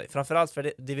på sig. Framförallt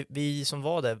för vi som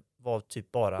var där var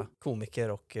typ bara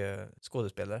komiker och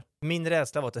skådespelare. Min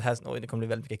rädsla var att det kommer bli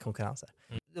väldigt mycket konkurrens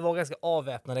här. Det var ganska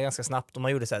avväpnande ganska snabbt och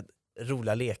man gjorde så här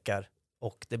roliga lekar.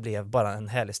 Och det blev bara en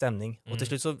härlig stämning. Och till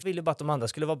slut så ville jag bara att de andra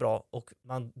skulle vara bra. Och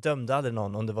man dömde aldrig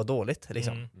någon om det var dåligt.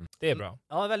 Liksom. Det är bra.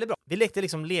 Ja, väldigt bra. Vi lekte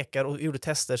liksom lekar och gjorde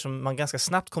tester som man ganska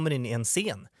snabbt kommer in i en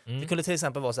scen. Det kunde till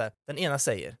exempel vara så här. Den ena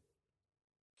säger: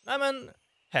 nej men,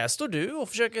 här står du och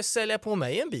försöker sälja på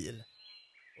mig en bil.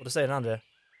 Och då säger den andra: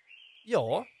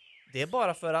 ja, det är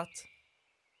bara för att...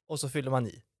 Och så fyller man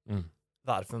i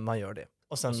varför man gör det.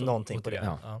 Och sen någonting på det.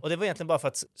 Ja. Och det var egentligen bara för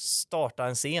att starta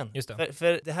en scen. Just det.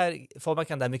 För det här, Fabian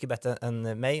kan det här mycket bättre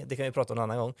än mig. Det kan vi prata om en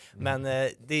annan gång. Men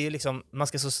det är ju liksom, man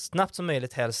ska så snabbt som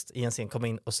möjligt helst i en scen komma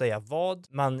in och säga vad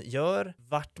man gör,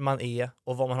 vart man är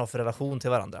och vad man har för relation till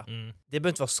varandra. Det behöver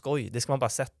inte vara skoj, det ska man bara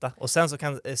sätta. Och sen så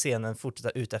kan scenen fortsätta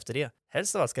ut efter det.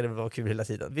 Helst av allt ska det vara kul hela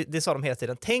tiden. Det sa de hela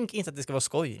tiden. Tänk inte att det ska vara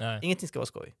skoj. Nej. Ingenting ska vara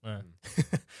skoj. Nej.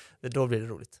 Då blir det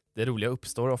roligt. Det roliga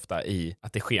uppstår ofta i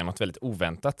att det sker något väldigt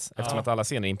oväntat. Eftersom att alla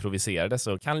scener är improviserade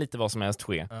så kan lite vad som helst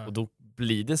ske. Och då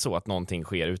blir det så att någonting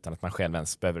sker utan att man själv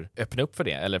ens behöver öppna upp för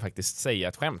det. Eller faktiskt säga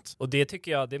ett skämt. Och det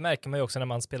tycker jag, det märker man ju också när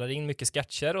man spelar in mycket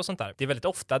sketcher och sånt där. Det är väldigt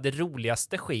ofta det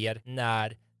roligaste sker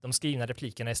när de skrivna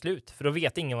replikerna är slut. För då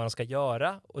vet ingen vad de ska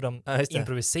göra. Och de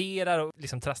improviserar och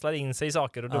liksom trasslar in sig i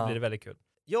saker. Och då blir det väldigt kul.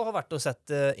 Jag har varit och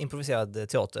sett improviserad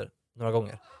teater några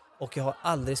gånger. Och jag har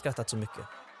aldrig skrattat så mycket.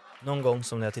 Någon gång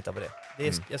som när jag tittar på det.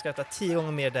 Jag skrattar 10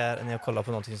 gånger mer där än när jag kollar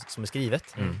på någonting som är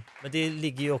skrivet. Men det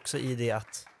ligger ju också i det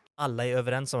att alla är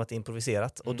överens om att det är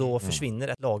improviserat. Och då försvinner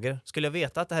ett lager. Skulle jag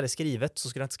veta att det här är skrivet så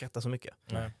skulle jag inte skratta så mycket.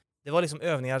 Det var liksom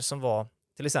övningar som var,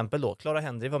 till exempel då, Clara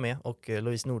Henry var med och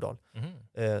Louise Nordahl.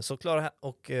 Så Clara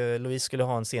och Louise skulle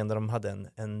ha en scen där de hade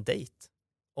en dejt.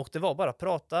 Och det var bara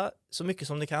prata så mycket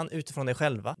som ni kan utifrån er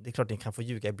själva. Det är klart att ni kan få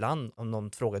ljuga ibland om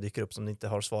någon fråga dyker upp som ni inte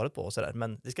har svaret på och sådär.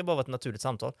 Men det ska bara vara ett naturligt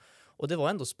samtal. Och det var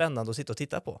ändå spännande att sitta och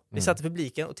titta på. Vi satt i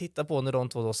publiken och tittade på när de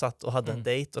två då satt och hade en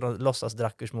dejt och de låtsas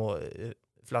drack ur små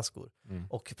flaskor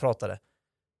och pratade.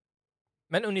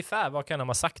 Men ungefär, vad kan de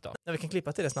ha sagt då? Ja, vi kan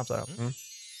klippa till det snabbt då.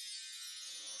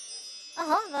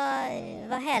 Jaha,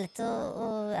 vad härligt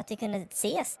och att vi kunde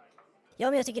ses. Ja,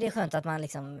 men jag tycker det är skönt att man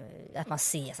liksom, att man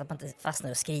ses, att man inte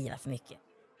fastnar och skriver för mycket.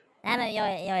 Nej, men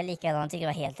jag är likadan, tycker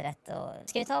det var helt rätt. Och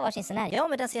ska vi ta varsin sån här? Ja,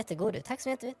 men den ser jättegod ut. Tack så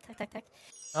mycket. Tack.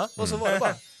 Ja, och så var det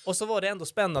bara. Och så var det ändå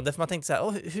spännande, för man tänkte så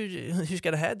här, hur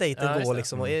ska det här dejten gå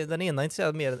liksom? Och är den ena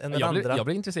intresserad mer än den andra? Jag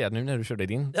blev intresserad nu när du körde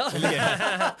din. Ja.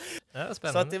 Ja,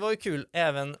 Så att det var ju kul,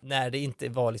 även när det inte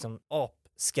var liksom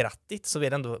apskrattigt, så är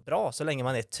det ändå bra så länge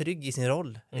man är trygg i sin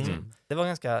roll. Liksom. Det var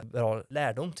ganska bra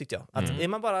lärdom, tyckte jag. Att är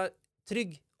man bara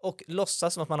trygg och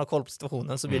låtsas som att man har koll på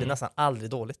situationen, så blir det nästan aldrig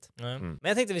dåligt. Men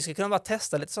jag tänkte vi skulle kunna bara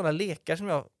testa lite sådana lekar som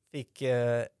jag fick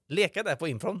leka där på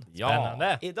Impron.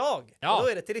 Ja. Idag. Ja. Och då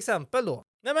är det till exempel då,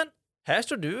 nej men, här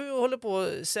står du och håller på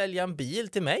att sälja en bil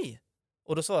till mig.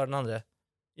 Och då svarar den andra,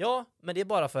 ja, men det är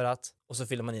bara för att, och så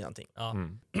fyller man i någonting. Ja.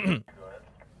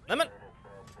 Nej men,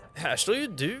 här står ju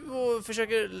du och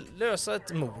försöker lösa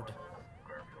ett mord.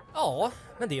 Ja,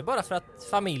 men det är bara för att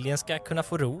familjen ska kunna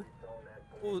få ro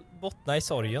och bottna i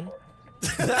sorgen.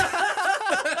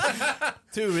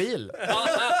 Too real. Det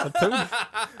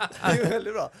är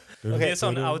väldigt bra. Det är en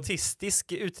sån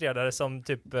autistisk utredare som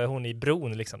typ hon i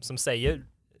Bron liksom, som säger,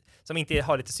 som inte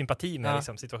har lite sympati med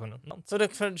liksom, situationen. Så då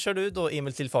kör du då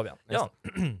Emil till Fabian? Ja.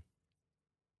 Nej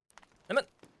men,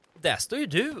 där står ju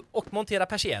du och monterar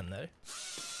persienner.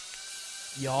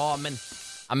 Ja,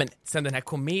 men sen den här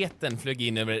kometen flög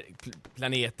in över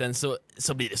planeten så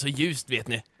blir det så ljust, vet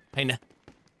ni. Här inne.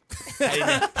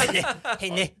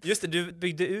 Just det, du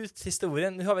byggde ut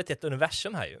historien. Nu har vi ett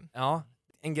universum här ju. Ja,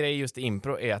 en grej just i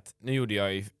impro är att nu gjorde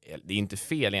jag ju, det är inte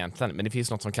fel egentligen, men det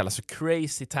finns något som kallas för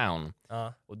crazy town.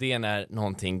 Ja. Och det är när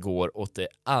någonting går åt det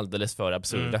alldeles för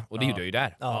absurda. Och det gjorde jag ju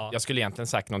där. Ja. Jag skulle egentligen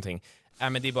sagt någonting.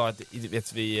 Men det är bara att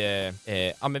vet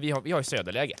men vi har ju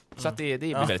söderläge. Så att det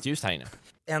blir väldigt ljust här inne.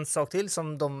 En sak till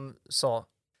som de sa,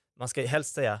 man ska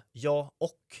helst säga ja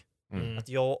och. Att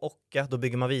jag och, då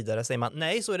bygger man vidare. Säger man,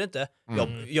 nej så är det inte.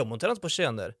 Jag monterar inte på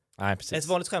persienner. Nej, precis. Ett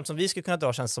vanligt skämt som vi skulle kunna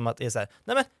dra känns som att det är så här,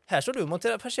 nej men här står du och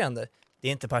monterar persienner. Det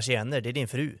är inte persienner, det är din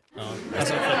fru. Ja.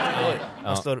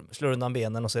 Alltså, man slår undan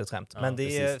benen och så är det ett skämt. Men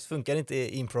det funkar inte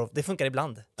i improv. Det funkar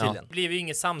ibland, tydligen. Det blir ju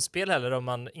inget samspel heller om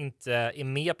man inte är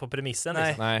med på premissen. Nej.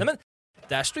 Liksom. Nej men,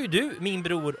 där står ju du, min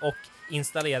bror, och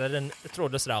installerar en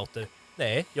trådlös router.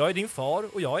 Nej, jag är din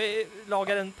far och jag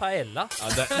lagar en paella.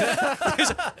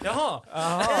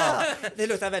 Jaha. Det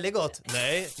luktar väldigt gott.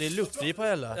 Nej, det är luktfri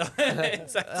paella.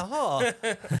 Exakt. Jaha.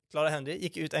 Clara Henry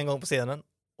gick ut en gång på scenen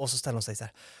och så ställde hon sig så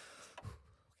här.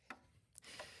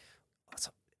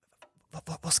 Alltså,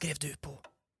 vad skrev du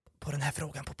på den här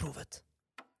frågan på provet?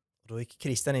 Och då gick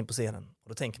Christian in på scenen och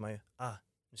då tänker man ju,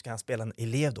 nu ska han spela en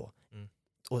elev då.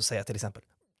 Och säga till exempel,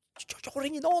 jag har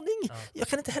ingen aning. Jag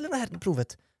kan inte heller det här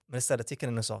provet. Men istället gick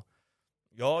han in och sa,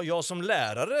 ja, jag som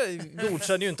lärare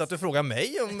godkänner ju inte att du frågar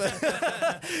mig om...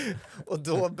 Och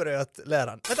då bröt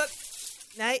läraren. Vänta,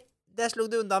 nej, där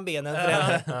slog du undan benen för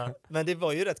henne. Men det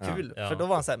var ju rätt kul. För då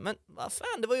var han så här, men vad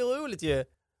fan, det var ju roligt ju.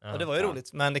 Och det var ju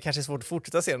roligt, men det kanske är svårt att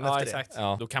fortsätta se den efter exakt.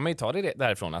 Ja, då kan man ju ta det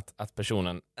därifrån att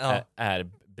personen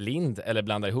är blind eller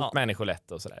blandar ihop människor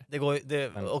lätt och sådär.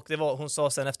 Hon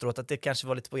sa sen efteråt att det kanske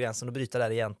var lite på gränsen att bryta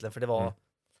där egentligen, för det var...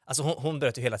 Alltså hon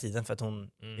bröt ju hela tiden för att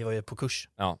vi var ju på kurs.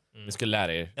 Ja, vi skulle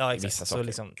lära er vissa saker. Så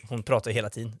liksom, hon pratar ju hela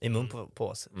tiden i mun på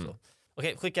oss.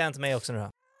 Okej, skicka en till mig också nu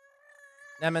då.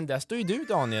 Nej, men där står ju du,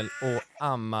 Daniel, och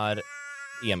ammar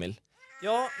Emil.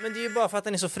 Ja, men det är ju bara för att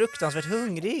den är så fruktansvärt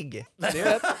hungrig.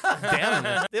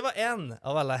 Det var en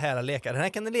av alla härliga lekar. Den här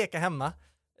kan ni leka hemma.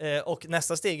 Och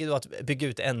nästa steg är då att bygga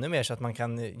ut ännu mer så att man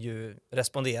kan ju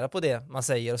respondera på det man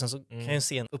säger och sen så kan ju en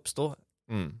scen uppstå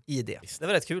i det. Det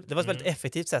var rätt kul. Det var ett väldigt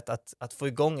effektivt sätt att få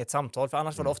igång ett samtal, för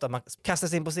annars var det ofta att man kastar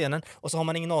sig in på scenen och så har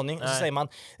man ingen aning och så säger man,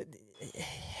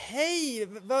 hej,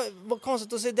 vad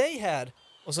konstigt att se dig här.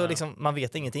 Och så liksom, man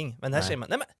vet ingenting. Men här säger man,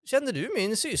 nej men, känner du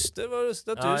min syster? Vad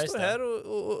lustigt att du står här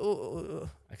och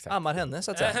ammar henne,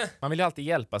 så att säga. Man vill ju alltid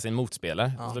hjälpa sin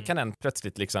motspelare. Så då kan den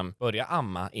plötsligt liksom börja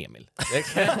amma Emil.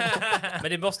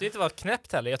 Men det måste ju inte vara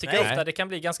knäppt heller. Jag tycker ofta det kan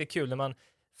bli ganska kul när man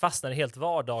fastnar i helt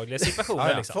vardagliga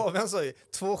situationer. Liksom. Fabian sa ju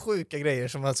 2 sjuka grejer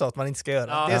som man sa att man inte ska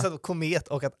göra. Dels att komet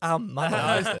och att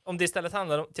amma. Om det istället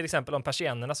handlar om, till exempel om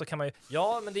persiennerna, så kan man ju,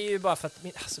 men det är ju bara för att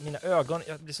mina ögon,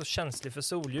 jag blir så känslig för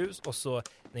solljus, och så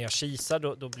när jag kisar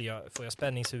då får jag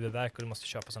spänningshuvudvärk och du måste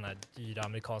köpa sådana här dyra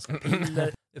amerikanska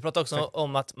piller. Vi pratade också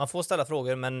om att man får ställa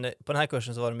frågor, men på den här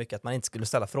kursen så var det mycket att man inte skulle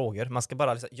ställa frågor. Man ska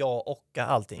bara liksom, ja-ocka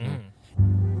allting.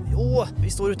 Vi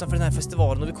står utanför den här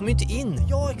festivalen och vi kommer ju inte in.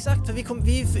 Ja, exakt, för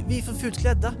vi är för fult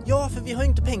klädda. Ja, för vi har ju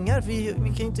inte pengar, för vi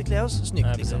kan ju inte klä oss snyggt.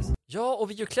 Nej, liksom. Ja, och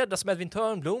vi är ju klädda som Edvin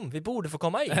Törnblom. Vi borde få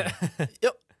komma in.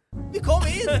 Vi kom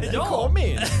in! Ja. Kom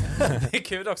in! Det är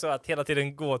kul också att hela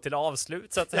tiden gå till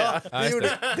avslut så att säga. Ja,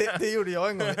 det gjorde jag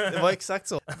en gång. Det var exakt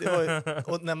så.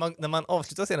 Och när man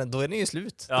avslutar scenen, då är den ju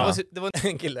slut. Ja. Det var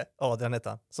en kille, Adrian hette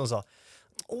han, som sa: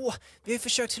 vi har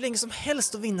försökt hur länge som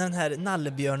helst att vinna den här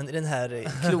nallebjörnen i den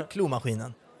här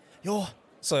klomaskinen. Ja,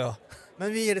 sa jag.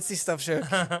 Men vi ger ett sista försök.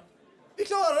 Vi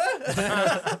klarar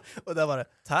det! Och där var det,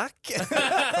 tack!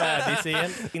 Färdig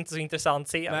scen. Inte så intressant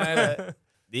scen. Nej.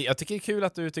 Jag tycker det är kul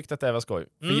att du tyckte att det var skoj.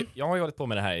 För jag har ju hållit på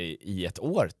med det här i ett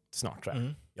år snart, tror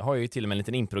jag. Jag har ju till och med en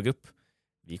liten improgrupp.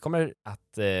 Vi kommer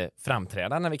att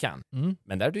framträda när vi kan.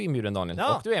 Men där är du inbjuden, Daniel.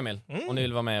 Ja. Och du, Emil. Och ni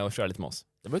vill vara med och köra lite med oss.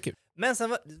 Det var kul. Men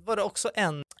sen var det också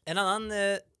en annan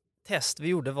test vi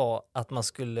gjorde, var att man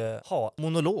skulle ha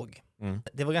monolog.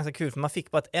 Det var ganska kul, för man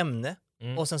fick bara ett ämne.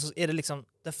 Och sen så är det liksom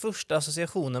den första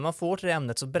associationen man får till det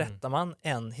ämnet, så berättar man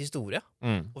en historia.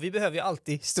 Och vi behöver ju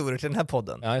alltid historier till den här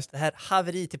podden. Ja, just det här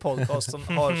haveri till podcast som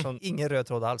har som ingen röd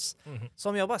tråd alls. Så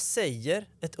om jag bara säger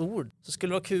ett ord, så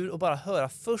skulle det vara kul att bara höra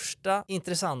första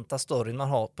intressanta storyn man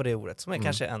har på det ordet, som är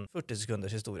kanske en 40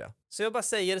 sekunders historia. Så jag bara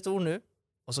säger ett ord nu,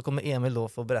 och så kommer Emil då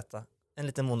få berätta en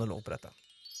liten monolog på detta.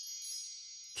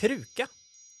 Kruka.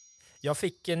 Jag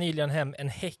fick nyligen hem en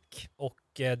häck och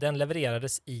den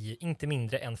levererades i inte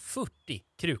mindre än 40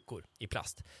 krukor i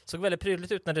plast. Såg väldigt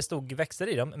prydligt ut när det stod växter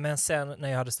i dem, men sen när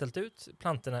jag hade ställt ut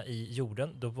plantorna i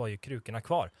jorden, då var ju krukorna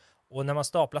kvar. Och när man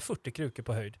staplar 40 krukor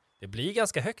på höjd, det blir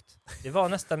ganska högt. Det var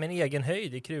nästan min egen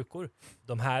höjd i krukor.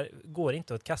 De här går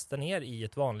inte att kasta ner i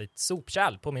ett vanligt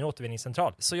sopkärl på min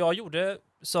återvinningscentral. Så jag gjorde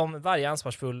som varje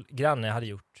ansvarsfull granne hade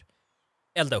gjort.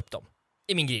 Elda upp dem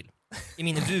i min grill. I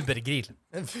min Vuber-grill.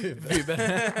 En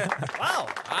Vuber. Wow!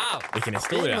 Vilken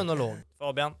historia. Fin monolog.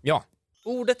 Fabian. Ja.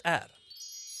 Ordet är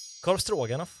korv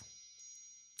stroganoff.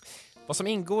 Vad som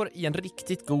ingår i en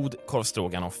riktigt god korv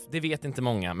stroganoff, det vet inte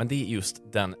många, men det är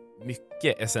just den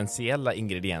mycket essentiella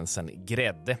ingrediensen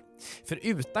grädde. För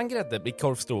utan grädde blir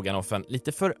korv stroganoffen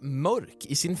lite för mörk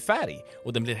i sin färg,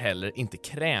 och den blir heller inte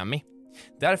krämig.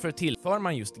 Därför tillför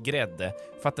man just grädde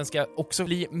för att den ska också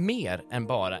bli mer än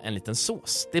bara en liten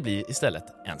sås. Det blir istället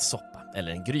en soppa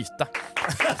eller en gryta.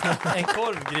 En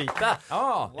korvgryta.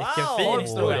 Ja, vilken fin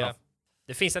historia.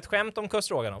 Det finns ett skämt om korv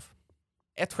stroganoff.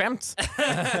 Ett skämt?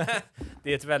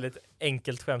 Det är ett väldigt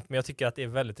enkelt skämt, men jag tycker att det är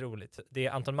väldigt roligt. Det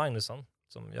är Anton Magnusson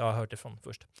som jag har hört ifrån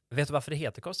först. Vet du varför det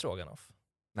heter korv stroganoff?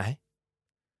 Nej.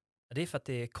 Det är för att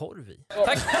det är korv i.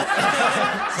 Tack!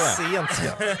 Sent.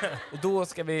 Och då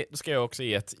ska jag också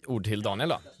ge ett ord till Daniel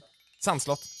då.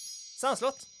 Sandslott.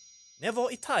 Sandslott. När jag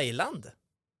var i Thailand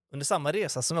under samma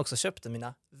resa som jag också köpte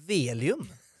mina Velium,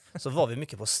 så var vi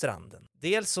mycket på stranden.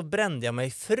 Dels så brände jag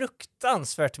mig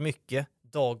fruktansvärt mycket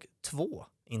dag 2.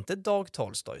 Inte dag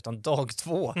 12 då, utan dag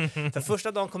 2. För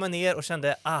första dagen kom jag ner och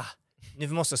kände, nu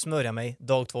måste jag smörja mig.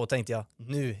 Dag 2 tänkte jag,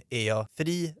 nu är jag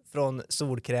fri från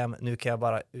solkräm, nu kan jag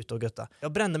bara ut och götta.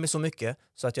 Jag brände mig så mycket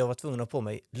så att jag var tvungen att ha på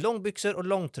mig långbyxor och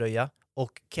långtröja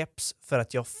och keps, för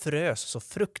att jag frös så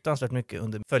fruktansvärt mycket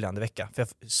under följande vecka. För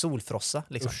jag solfrossa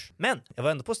liksom. Usch. Men jag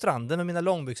var ändå på stranden med mina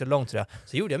långbyxor och långtröja,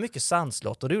 så gjorde jag mycket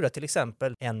sandslott. Och då gjorde jag till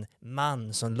exempel en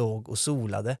man som låg och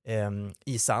solade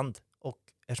i sand. Och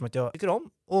eftersom att jag tycker om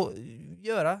att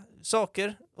göra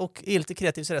saker och är lite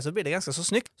kreativ så blir det ganska så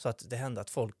snyggt. Så att det hände att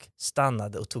folk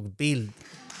stannade och tog bild.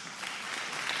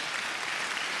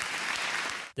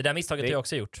 Det där misstaget har jag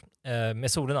också gjort.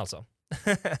 Med solen alltså.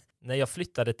 När jag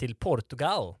flyttade till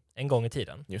Portugal en gång i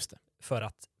tiden. Just det. För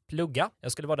att plugga.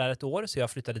 Jag skulle vara där ett år, så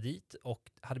jag flyttade dit och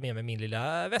hade med mig min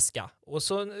lilla väska. Och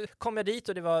så kom jag dit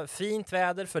och det var fint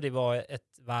väder, för det var ett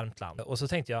varmt land. Och så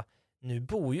tänkte jag, nu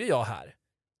bor ju jag här.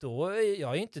 Då är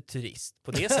jag ju inte turist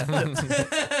på det sättet.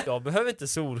 Jag behöver inte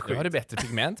solskydd. Du har det bättre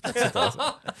pigment.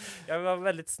 Jag var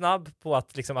väldigt snabb på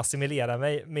att liksom assimilera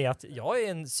mig med att jag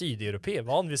är en sydeuropé,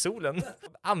 van vid solen.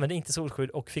 Använde inte solskydd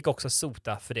och fick också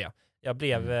sota för det. Jag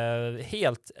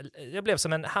blev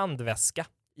som en handväska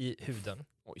i huden.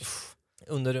 Oj.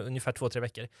 Under ungefär 2-3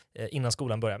 veckor innan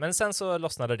skolan började. Men sen så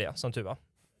lossnade det, som tur var.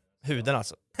 Huden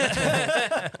alltså.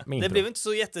 Det blev inte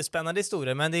så jättespännande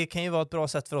historia, men det kan ju vara ett bra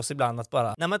sätt för oss ibland att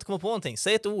bara, när man inte kommer på någonting,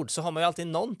 säg ett ord, så har man ju alltid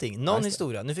någon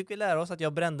historia. Nu fick vi lära oss att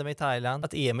jag brände mig i Thailand,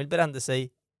 att Emil brände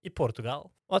sig i Portugal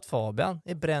och att Fabian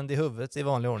är bränd i huvudet i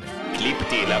vanlig ordning. Klipp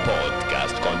till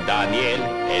podcast con Daniel,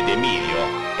 ed Emilio,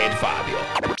 ed Fabio.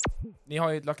 Ni har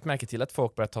ju lagt märke till att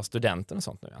folk börjar ta studenten och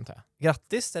sånt nu, antar jag.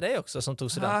 Grattis till dig också som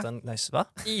tog studenten. Nice, va?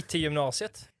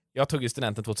 IT-gymnasiet. Jag tog ju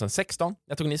studenten 2016.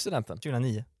 Jag tog ni studenten?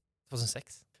 2009.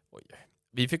 2006. Oj.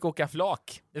 Vi fick åka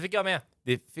flak. Det fick jag med.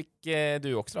 Det fick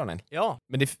du också, Daniel. Ja.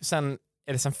 Men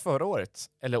sen förra året,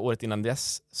 eller året innan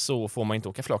dess, så får man inte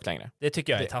åka flak längre. Det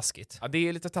tycker jag är taskigt. Ja, det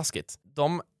är lite taskigt.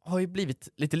 De har ju blivit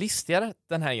lite listigare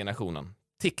den här generationen.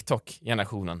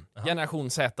 TikTok-generationen. Generation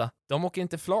Z. De åker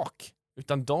inte flak,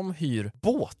 utan de hyr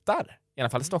båtar. I alla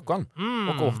fall i Stockholm.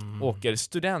 Och åker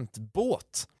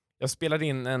studentbåt. Jag spelade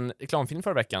in en reklamfilm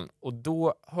förra veckan. Och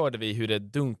då hörde vi hur det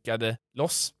dunkade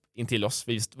loss intill oss.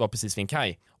 Vi var precis vid en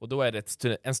kaj. Och då är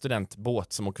det en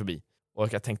studentbåt som åker förbi.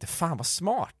 Och jag tänkte, fan vad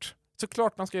smart.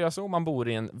 Såklart man ska göra så om man bor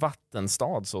i en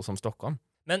vattenstad så som Stockholm.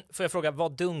 Men får jag fråga, var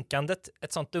dunkandet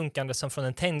ett sånt dunkande som från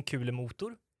en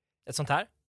tändkulemotor? Ett sånt här?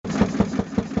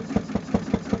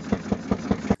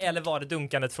 Eller var det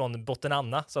dunkandet från botten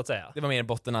Anna, så att säga? Det var mer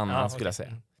botten Anna, skulle jag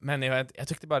säga. Men jag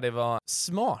tyckte bara det var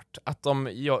smart att de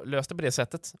löste på det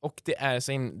sättet. Och det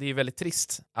är väldigt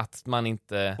trist att man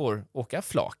inte får åka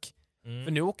flak.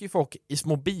 För nu åker ju folk i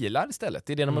små bilar istället.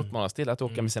 Det är det de uppmanas till, att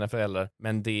åka med sina föräldrar.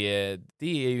 Men det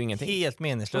är ju ingenting. Helt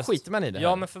meningslöst. Då skiter man i det här.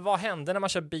 Ja, men för vad händer när man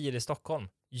kör bil i Stockholm?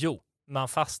 Jo, man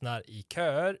fastnar i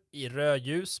köer, i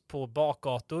rödljus, på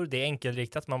bakgator. Det är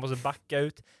enkelriktat, man måste backa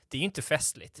ut. Det är ju inte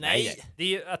festligt. Nej. Det är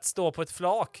ju att stå på ett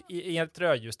flak i ett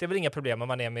rödljus. Det är väl inga problem om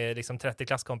man är med liksom 30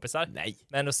 klasskompisar. Nej.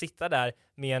 Men att sitta där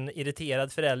med en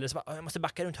irriterad förälder som bara, jag måste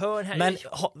backa runt hörn här. Men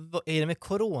är det med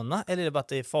corona eller är det bara att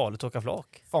det är farligt att åka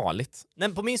flak? Farligt.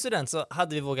 Men på min student så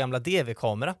hade vi vår gamla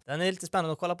DV-kamera. Den är lite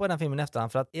spännande att kolla på den filmen i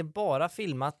efterhand för att det är bara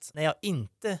filmat när jag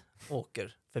inte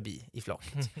åker förbi i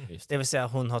flaket. Det vill säga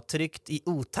hon har tryckt i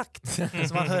otakt.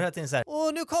 Så man hör att det är så här,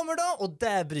 åh nu kommer de! Och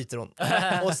där bryter hon.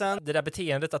 Och sen det där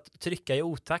beteendet att trycka i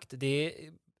otakt, det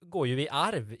går ju i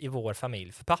arv i vår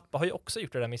familj. För pappa har ju också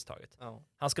gjort det där misstaget. Ja.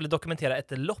 Han skulle dokumentera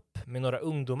ett lopp med några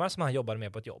ungdomar som han jobbade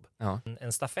med på ett jobb. Ja.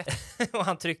 En stafett. Och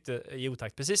han tryckte i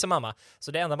otakt, precis som mamma.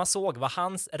 Så det enda man såg var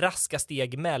hans raska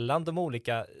steg mellan de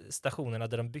olika stationerna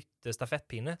där de bytte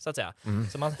stafettpinne, så att säga.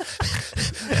 Så man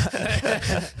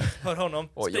hör honom,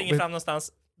 springer fram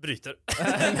någonstans, bryter.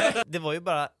 det var ju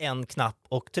bara en knapp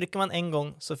och trycker man en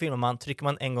gång så filmar man, trycker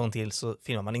man en gång till så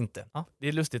filmar man inte. Ja. Det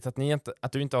är lustigt att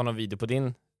du inte har någon video på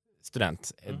din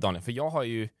student, Daniel. För jag har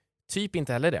ju typ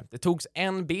inte heller det. Det togs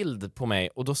en bild på mig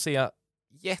och då ser jag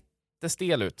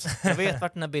jättestel ut. Jag vet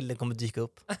vart den här bilden kommer dyka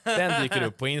upp. Den dyker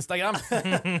upp på Instagram.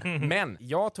 Men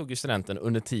jag tog ju studenten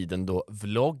under tiden då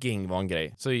vlogging var en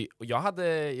grej. Så jag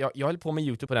höll på med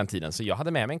YouTube på den tiden, så jag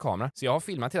hade med mig en kamera. Så jag har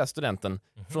filmat hela studenten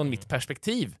från mitt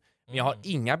perspektiv. Men jag har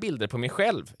inga bilder på mig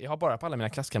själv. Jag har bara på alla mina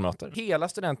klasskamrater. Hela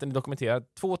studenten är dokumenterad.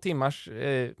 2 timmars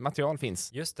material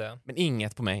finns. Just det. Men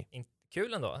inget på mig.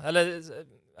 Kul ändå. Eller,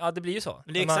 ja, det blir ju så.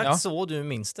 Men det är exakt så du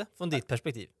minns det från ditt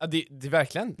perspektiv. Ja, det är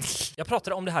verkligen. Jag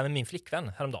pratade om det här med min flickvän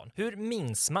häromdagen. Hur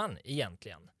minns man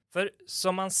egentligen? För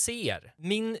som man ser,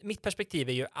 mitt perspektiv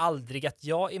är ju aldrig att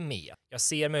jag är med. Jag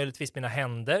ser möjligtvis mina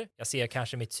händer, jag ser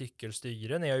kanske mitt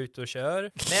cykelstyre när jag är ute och kör.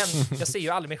 Men jag ser ju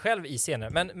aldrig mig själv i scener.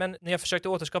 Men när jag försökte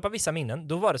återskapa vissa minnen,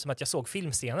 då var det som att jag såg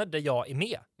filmscener där jag är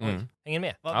med. Hänger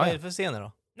med? Vad är det för scener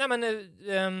då? Nej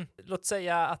men, låt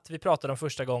säga att vi pratade om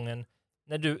första gången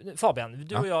när Fabian,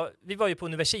 du och jag, vi var ju på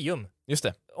Universium. Just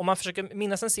det. Om man försöker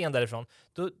minnas en scen därifrån,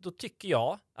 då tycker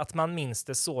jag att man minns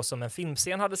det så som en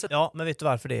filmscen hade sett. Ja, men vet du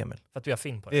varför det, Emil? För att vi har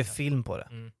film på det. Vi har film på det.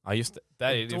 Ja, just det.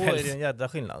 Där är det då är det en jädra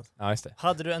skillnad. Ja, just det.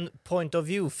 Hade du en point of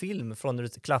view-film från när du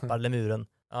klappar lemuren,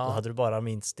 då hade du bara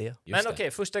minst det. Men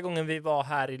okej, första gången vi var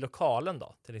här i lokalen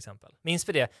då, till exempel. Minns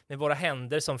vi det? Med våra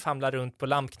händer som famlar runt på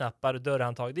lampknappar och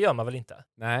dörrhandtag. Det gör man väl inte?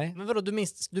 Nej. Men vadå, du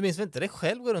minns väl inte dig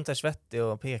själv gå runt här svettig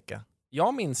och peka?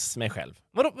 Jag minns mig själv.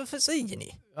 Vadå, varför säger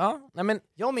ni? Ja, nej men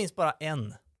jag minns bara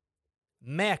en.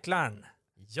 Mäklaren.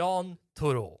 Jan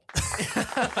Toro.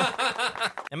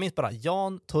 Jag minns bara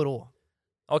Jan Toro.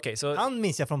 Okej, så han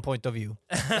minns jag från point of view.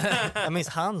 Jag minns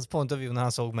hans point of view när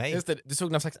han såg mig. Just det, du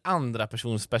såg någon slags andra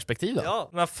persons perspektiv då? Ja,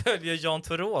 man följer Jan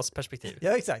Toros perspektiv.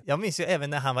 Ja, exakt. Jag minns ju även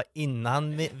när han var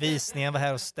innan visningen, var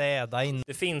här och städa in.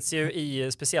 Det finns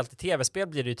ju speciellt i tv-spel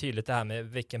blir det ju tydligt det här med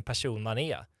vilken person man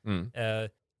är.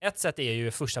 Ett sätt är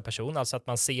ju första person, alltså att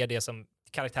man ser det som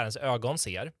karaktärens ögon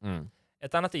ser.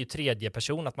 Ett annat är ju tredje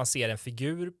person, att man ser en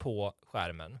figur på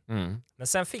skärmen. Men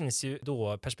sen finns ju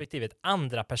då perspektivet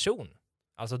andra person,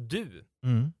 alltså du.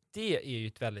 Det är ju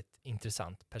ett väldigt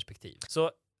intressant perspektiv.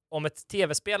 Så om ett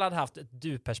tv-spel hade haft ett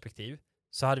du-perspektiv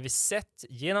så hade vi sett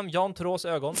genom Jan Toros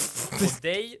ögon och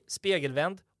dig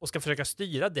spegelvänd och ska försöka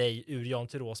styra dig ur Jan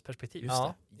Toros perspektiv.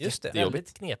 Just det. Det är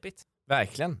väldigt knepigt.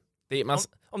 Verkligen.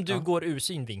 Om du går ur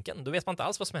synvinkeln, då vet man inte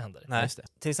alls vad som händer. Nej,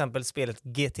 till exempel spelet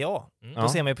GTA. Då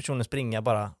ser man ju personen springa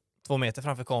bara 2 meter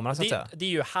framför kameran, så att säga. Det är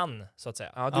ju han, så att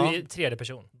säga. Du är tredje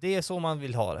person. Det är så man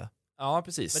vill ha det. Ja,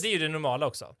 precis. Men det är ju det normala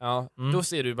också. Ja, då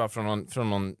ser du bara från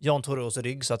någon... Jan Toros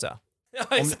rygg, så att säga. Ja,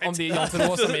 om det är Jan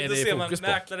Toros som är det då ser man fokus på.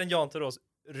 mäklaren Jan Toros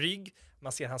rygg.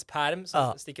 Man ser hans perm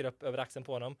som sticker upp över axeln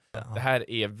på honom. Det här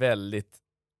är väldigt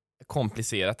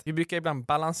komplicerat. Vi brukar ibland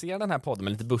balansera den här podden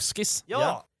med lite buskis.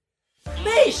 Ja.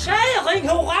 Ni kärring,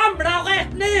 hon ramlar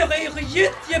rätt ner i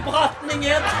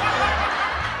gyttjebrottningen!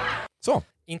 Så.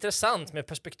 Intressant med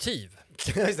perspektiv.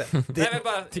 Just det.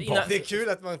 Det är kul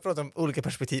att man pratar om olika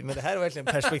perspektiv, men det här är verkligen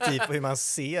perspektiv på hur man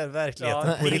ser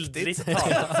verkligheten på riktigt.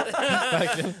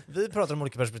 Verkligen. Vi pratar om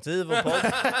olika perspektiv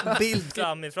och bild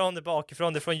framifrån, det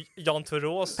bakifrån, det är från Jan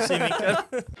Turås synvinkel.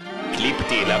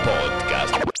 Klipptilla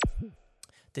podcast.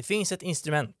 Det finns ett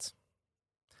instrument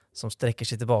som sträcker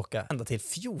sig tillbaka ända till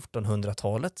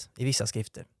 1400-talet i vissa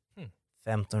skrifter.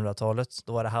 1500-talet,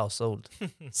 då var det household.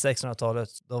 1600-talet,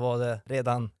 då var det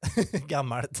redan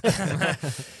gammalt.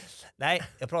 Nej,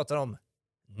 jag pratar om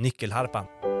nyckelharpan.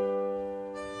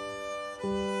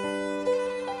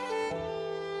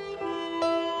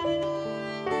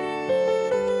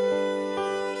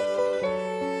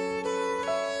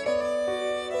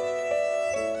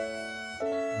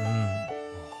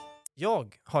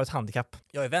 Jag har ett handikapp.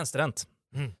 Jag är vänsterhänt.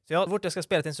 Så fort jag ska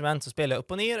spela ett instrument så spelar jag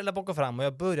upp och ner eller bak och fram, och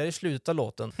jag börjar i slutet av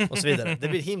låten och så vidare. Det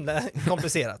blir himla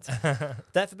komplicerat.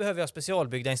 Därför behöver jag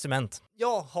specialbyggda instrument.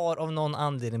 Jag har av någon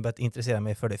anledning börjat intressera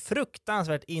mig för det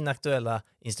fruktansvärt inaktuella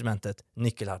instrumentet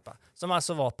nyckelharpa, som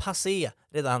alltså var passé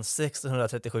redan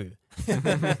 1637.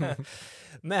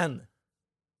 Men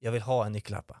jag vill ha en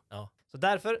nyckelharpa. Ja. Så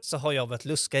därför så har jag börjat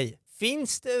luska i.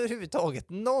 Finns det överhuvudtaget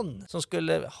någon som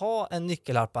skulle ha en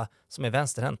nyckelharpa som är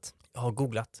vänsterhänt? Jag har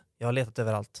googlat. Jag har letat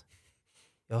överallt.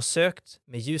 Jag har sökt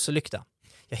med ljus och lykta.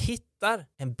 Jag hittar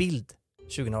en bild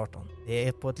 2018. Det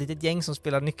är på ett litet gäng som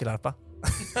spelar nyckelharpa.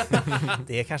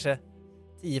 Det är kanske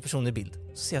 10 personer i bild.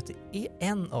 Så ser jag att det är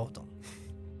en av dem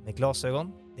med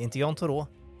glasögon. Det är inte Jan Turås.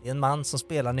 Det är en man som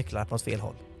spelar nyckelharpa åt fel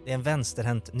håll. Det är en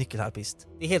vänsterhänt nyckelharpist.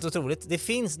 Det är helt otroligt. Det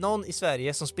finns någon i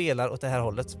Sverige som spelar åt det här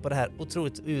hållet på det här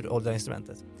otroligt uråldriga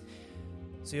instrumentet.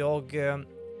 Så jag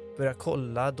börjar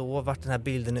kolla då vart den här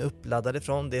bilden är uppladdad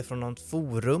ifrån. Det är från något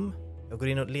forum. Jag går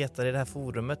in och letar i det här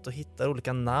forumet och hittar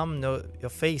olika namn.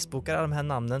 Jag facebookar alla de här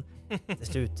namnen. Till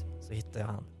slut så hittar jag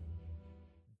han.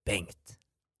 Bengt.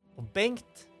 Och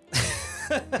Bengt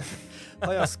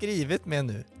har jag skrivit med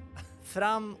nu.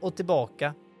 Fram och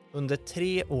tillbaka under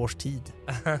 3 års tid.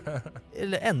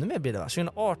 Eller ännu mer blir det, va?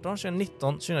 2018,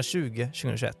 2019, 2020,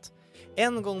 2021.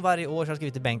 En gång varje år har jag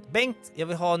skrivit till Bengt. Bengt, jag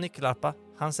vill ha nyckelharpa.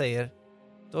 Han säger,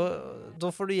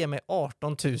 då får du ge mig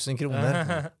 18 000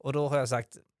 kronor. Och då har jag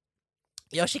sagt,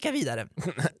 jag kikar vidare.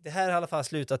 Det här har i alla fall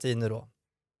slutat i nu då.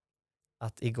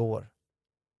 Att igår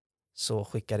så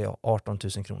skickade jag 18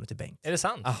 000 kronor till Bengt. Är det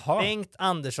sant? Aha. Bengt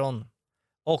Andersson.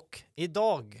 Och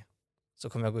idag så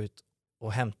kommer jag gå ut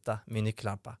och hämta min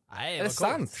nyckellampa. Nej, är det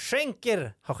sant?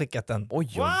 Schenker har skickat den.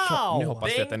 Oj, wow! Nu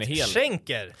hoppas jag att den är hel.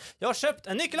 Schenker! Jag har köpt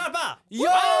en nyckellampa!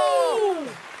 Ja!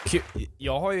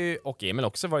 Jag har ju, och Emil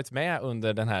också, varit med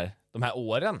under de här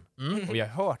åren. Och jag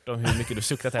har hört om hur mycket du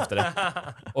suktat efter det.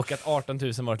 Och att 18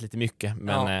 000 varit lite mycket.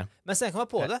 Men, men sen kom jag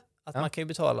på det. Att man kan ju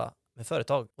betala med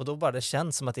företag. Och då bara det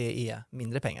känns som att det är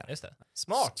mindre pengar. Just det.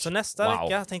 Smart! Så nästa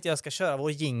vecka tänkte jag ska köra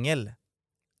vår jingle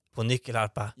på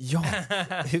nyckelharpa. Ja.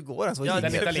 Hur går den så? Ja,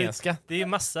 den italienska. Det är ju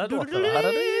massa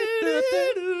låtar.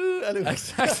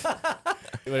 Exakt.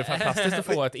 Det var fantastiskt att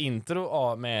få ett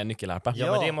intro med nyckelharpa.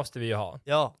 Ja, men det måste vi ju ha.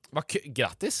 Ja.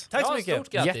 Grattis. Tack så mycket. Stort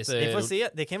grattis. Vi får se.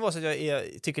 Det kan ju vara så att jag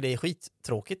tycker det är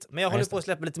skittråkigt. Men jag håller på att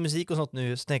släppa lite musik och sånt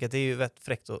nu. Så tänker jag att det är ju rätt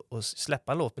fräckt att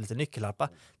släppa en låt med lite nyckelharpa.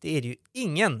 Det är det ju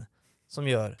ingen som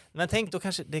gör. Men tänk då,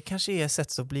 det kanske är ett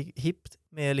sätt att bli hippt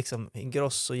med liksom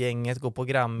Ingrosso-gänget, gå på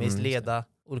Grammis, leda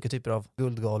olika typer av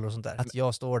guldgalor och sånt där. Att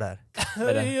jag står där.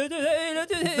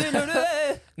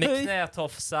 Med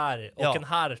knätofsar och en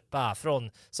harpa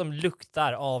som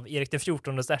luktar av Erik den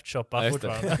 14:s ärtsoppa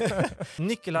fortfarande.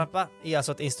 Nyckelharpa är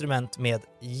alltså ett instrument med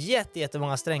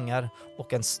jättemånga strängar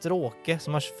och en stråke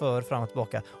som man för fram och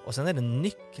tillbaka. Och sen är det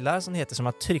nycklar som heter som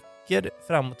man trycker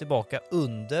fram och tillbaka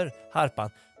under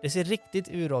harpan. Det ser riktigt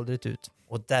uråldrigt ut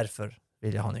och därför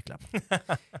vill jag ha nycklar.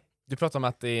 Du pratar om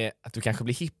att du kanske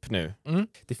blir hipp nu.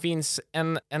 Det finns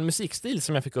en musikstil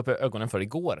som jag fick upp ögonen för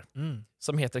igår.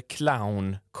 Som heter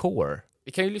clowncore.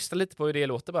 Vi kan ju lyssna lite på hur det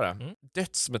låter bara.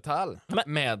 Dödsmetall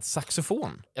med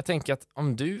saxofon. Jag tänker att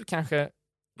om du kanske...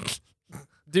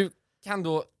 Du kan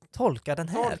då... Tolka den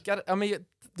här.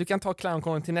 Du kan ta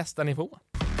clowncore till nästa nivå.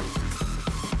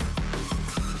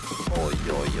 Oj,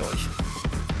 oj, oj.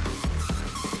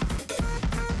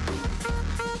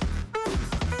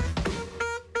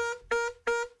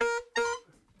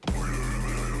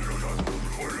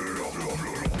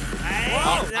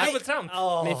 Tramp.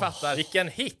 Ni fattar. Vilken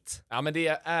hit! Ja, men det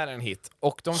är en hit.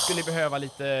 Och de skulle behöva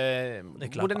lite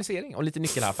modernisering och lite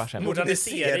nyckelharpar sen.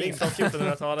 Modernisering från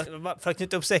 1400-talet. För att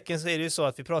knyta upp säcken så är det ju så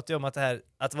att vi pratar ju om att det här,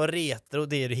 att vara retro,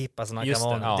 det är det hippa som man kan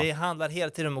vara. Ja. Det handlar hela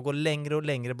tiden om att gå längre och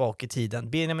längre bak i tiden.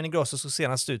 Benjamin Ingrosso såg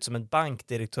senast ut som en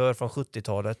bankdirektör från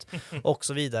 70-talet och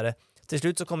så vidare. Till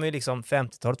slut så kommer ju liksom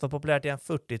 50-talet vara populärt igen,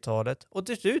 40-talet och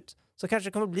till slut så kanske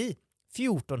det kommer bli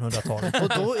 1400-talet och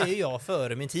då är jag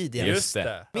före min tid igen. Just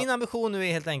det. Min ambition nu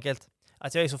är helt enkelt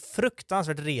att jag är så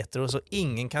fruktansvärt retro så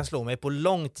ingen kan slå mig på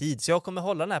lång tid. Så jag kommer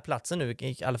hålla den här platsen nu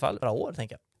i alla fall några år,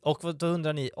 tänker jag. Och då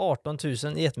undrar ni, 18 000 är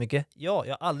jättemycket. Ja,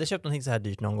 jag har aldrig köpt någonting så här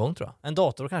dyrt någon gång, tror jag. En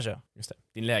dator kanske. Just det.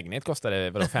 Din lägenhet kostade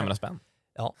vadå, 500 spänn?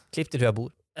 Ja, klipp till hur jag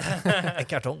bor. En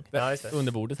kartong. Ja, just det.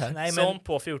 Under bordet här. Nej, men Som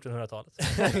på 1400-talet.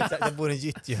 det bor en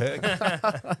gyttjehög.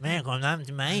 Välkomna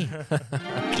till mig.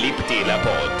 Klipp till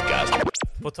podcast.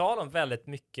 På tal om väldigt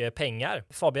mycket pengar.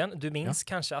 Fabian, du minns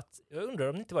kanske att, jag undrar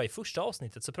om det inte var i första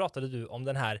avsnittet så pratade du om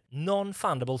den här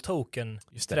non-fundable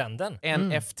token-trenden.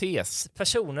 NFTs.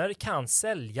 Personer kan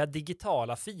sälja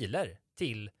digitala filer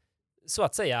till, så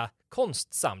att säga,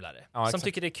 konstsamlare. Ja, som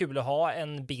tycker det är kul att ha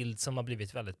en bild som har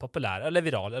blivit väldigt populär eller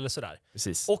viral eller sådär.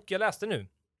 Precis. Och jag läste nu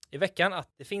i veckan att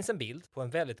det finns en bild på en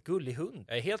väldigt gullig hund.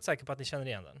 Jag är helt säker på att ni känner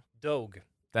igen den. Dog.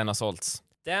 Den har sålts.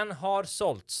 Den har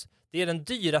sålts. Det är den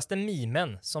dyraste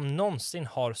mimen som någonsin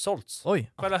har sålts.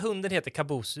 Oj. Själva hunden heter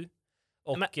Kabusu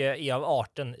och är av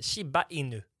arten Shiba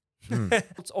Inu.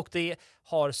 Och det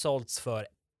har sålts för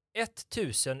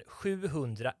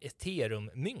 1700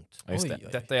 ethereum-mynt. Ja, just det.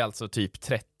 Detta är alltså typ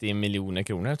 30 miljoner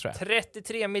kronor, tror jag.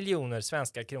 33 miljoner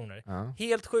svenska kronor. Ja.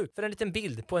 Helt sjukt för en liten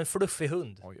bild på en fluffig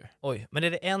hund. Oj, men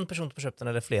är det en person som har köpt den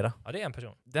eller flera? Ja, det är en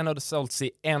person. Den hade sålts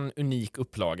i en unik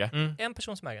upplaga. En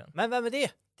person som äger den. Men vem är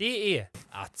det? Det är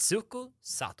Atsuko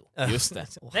Sato. Just det.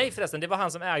 Nej förresten, det var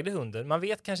han som ägde hunden. Man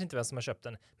vet kanske inte vem som har köpt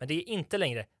den. Men det är inte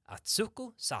längre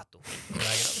Atsuko Sato som äger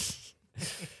den.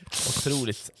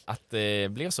 Otroligt att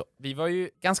det blev så. Vi var ju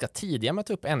ganska tidiga med att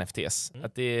ta upp NFTs.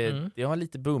 Att det har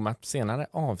lite boomat senare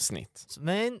avsnitt.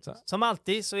 Men som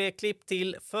alltid så är klipp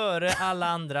till före alla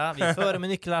andra. Vi är före med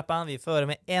nyckelappan, vi är före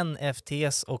med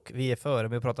NFTs och vi är före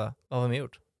med att prata. Vad har vi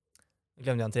gjort?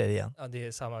 Glömde jag en tredje igen. Ja, det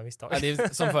är samma misstag. Ja, det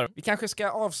är som förr. Vi kanske ska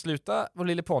avsluta vår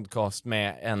lilla podcast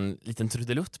med en liten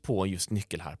trudelutt på just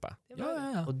nyckelharpa.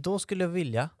 Ja. Och då skulle jag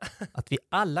vilja att vi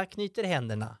alla knyter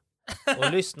händerna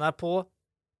och lyssnar på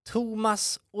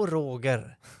Thomas och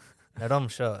Roger när de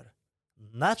kör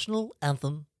National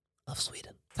Anthem of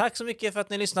Sweden. Tack så mycket för att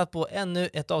ni har lyssnat på ännu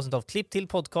ett avsnitt av Klipp till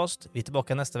podcast. Vi är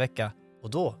tillbaka nästa vecka och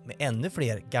då med ännu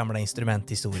fler gamla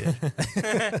instrumenthistorier.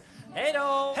 Hej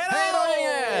då! Hej då,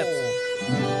 gänget!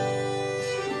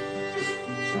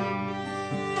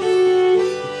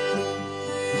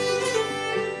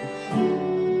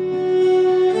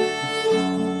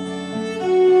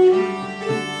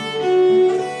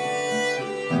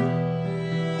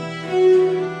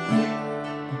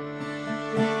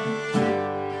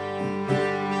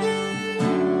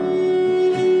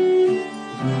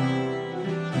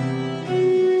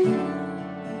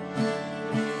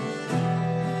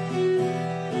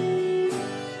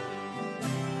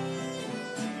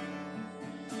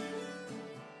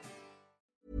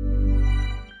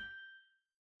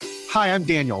 Hi, I'm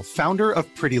Daniel, founder of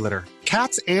Pretty Litter.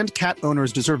 Cats and cat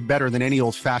owners deserve better than any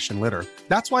old-fashioned litter.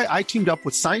 That's why I teamed up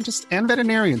with scientists and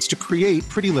veterinarians to create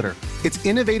Pretty Litter. Its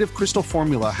innovative crystal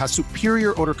formula has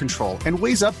superior odor control and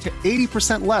weighs up to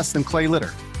 80% less than clay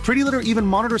litter. Pretty Litter even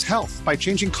monitors health by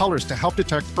changing colors to help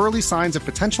detect early signs of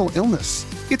potential illness.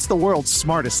 It's the world's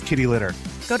smartest kitty litter.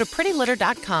 Go to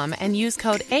prettylitter.com and use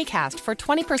code ACAST for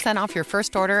 20% off your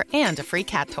first order and a free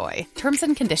cat toy. Terms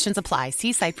and conditions apply.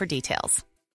 See site for details.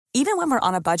 Even when we're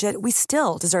on a budget, we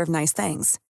still deserve nice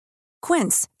things.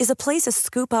 Quince is a place to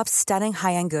scoop up stunning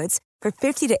high-end goods for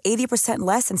 50 to 80%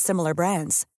 less than similar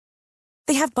brands.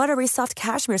 They have buttery soft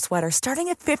cashmere sweaters starting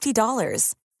at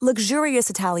 $50, luxurious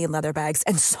Italian leather bags,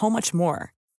 and so much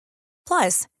more.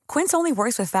 Plus, Quince only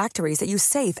works with factories that use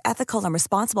safe, ethical, and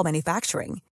responsible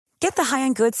manufacturing. Get the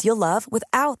high-end goods you'll love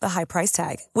without the high price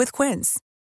tag with Quince.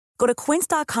 Go to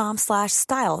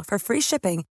quince.com/style for free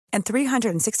shipping and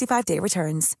 365-day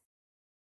returns.